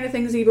 What kind of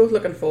things are you both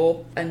looking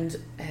for? And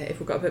if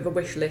we've got a bit of a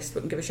wish list,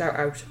 we can give a shout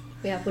out.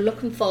 Yeah,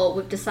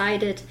 we've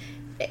decided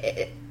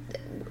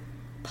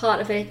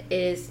part of it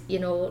is,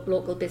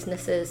 local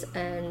businesses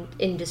and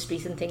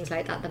industries and things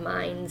like that, the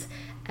mines,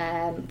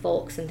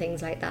 Vaux and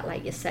things like that,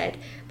 like you said.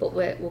 But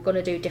we're going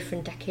to do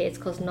different decades,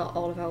 because not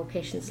all of our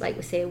patients, like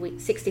we say,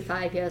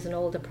 65 years and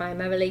older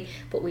primarily,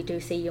 but we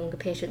do see younger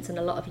patients, and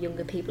a lot of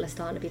younger people are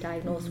starting to be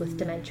diagnosed with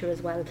dementia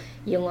as well.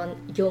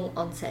 Young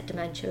onset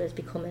dementia is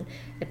becoming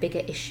a bigger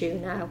issue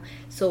now.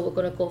 So we're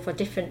going to go for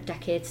different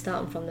decades,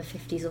 starting from the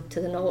 50s up to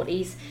the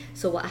 90s.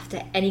 So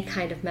after any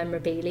kind of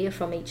memorabilia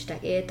from each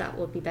decade, that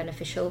would be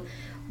beneficial.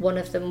 One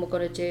of them we're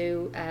going to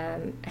do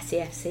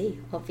SAFC,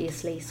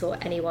 obviously, so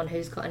anyone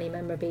who's got any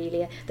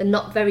memorabilia. They're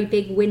not very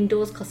big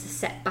windows because they're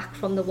set back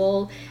from the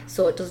wall,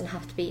 so it doesn't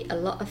have to be a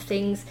lot of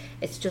things.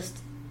 It's just,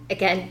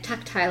 again,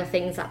 tactile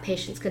things that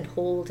patients can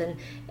hold and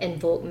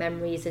invoke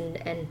memories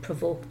and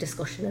provoke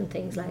discussion and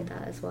things like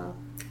that as well.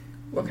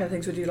 What kind of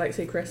things would you like to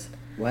see, Chris?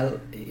 Well,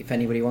 if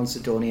anybody wants to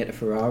donate a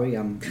Ferrari,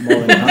 I'm more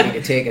than happy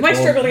to take it. Might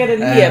struggle to get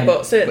in here,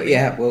 but certainly. But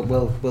yeah,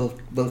 we'll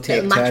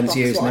take turns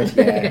using it.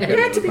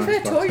 Yeah, to be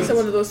fair, toys are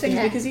one of those things,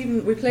 because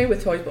even we play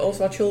with toys, but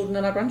also our children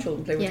and our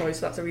grandchildren play with toys,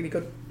 so that's a really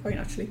good point,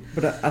 actually.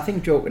 But I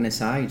think, joking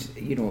aside,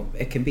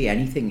 it can be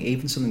anything,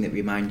 even something that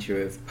reminds you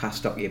of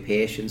past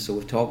occupations. So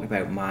we've talked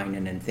about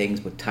mining and things,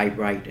 but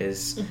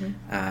typewriters,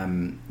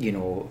 other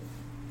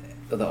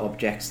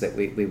objects that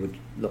we would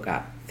look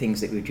at, things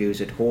that we'd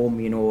use at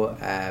home,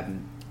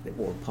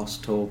 old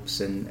post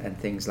tubes and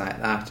things like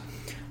that.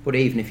 But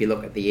even if you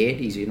look at the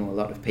 80s, a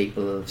lot of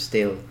people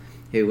still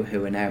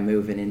who are now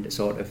moving into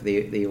sort of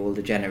the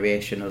older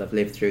generation will have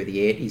lived through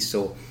the 80s.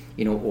 So,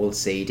 old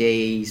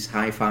CDs,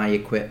 hi-fi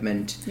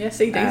equipment. Yeah,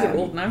 CDs are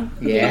old now.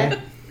 Yeah.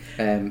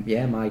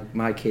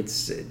 My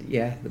kids,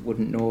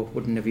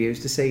 wouldn't have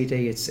used a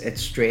CD.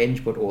 It's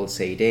strange, but old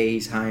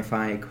CDs,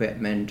 hi-fi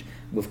equipment.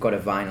 We've got a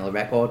vinyl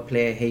record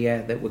player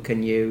here that we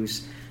can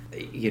use.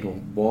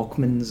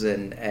 Walkmans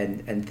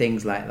and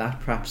things like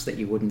that, perhaps, that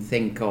you wouldn't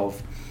think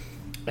of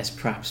as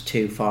perhaps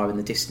too far in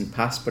the distant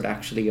past, but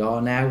actually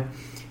are now.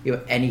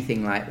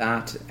 Anything like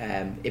that,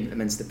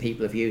 implements that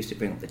people have used to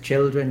bring up the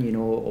children,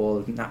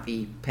 all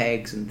nappy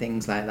pegs and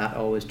things like that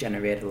always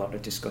generate a lot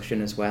of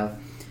discussion as well.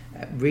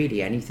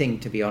 Really anything,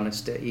 to be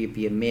honest. You'd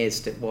be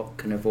amazed at what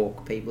can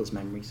evoke people's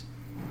memories.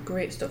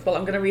 Great stuff. Well,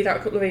 I'm going to read out a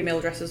couple of email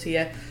addresses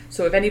here.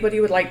 So if anybody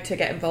would like to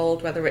get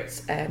involved, whether it's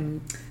the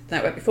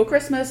night went before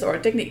Christmas or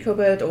a dignity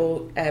cupboard,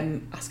 or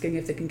asking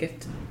if they can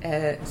gift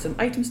some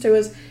items to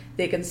us,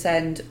 they can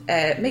send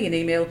me an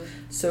email.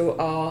 So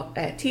our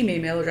team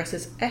email address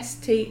is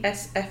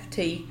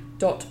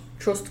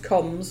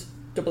stsft.trustcoms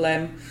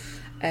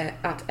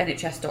at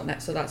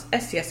nhs.net. So that's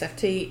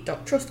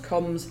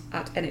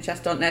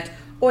stsft.trustcoms@nhs.net,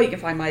 or you can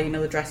find my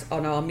email address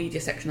on our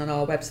media section on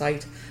our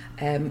website.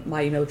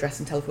 My email address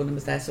and telephone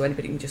numbers there, so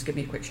anybody can just give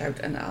me a quick shout,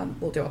 and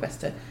we'll do our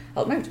best to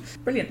help them out.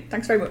 Brilliant.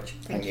 Thanks very much.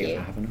 Thank you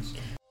for having us.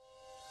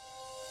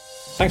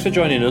 Thanks for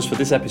joining us for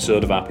this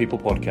episode of our People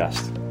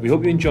Podcast. We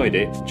hope you enjoyed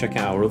it. Check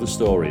out our other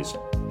stories.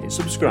 Hit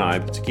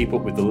subscribe to keep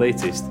up with the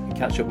latest and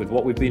catch up with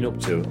what we've been up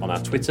to on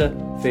our Twitter,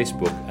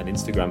 Facebook and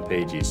Instagram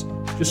pages.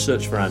 Just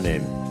search for our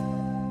name.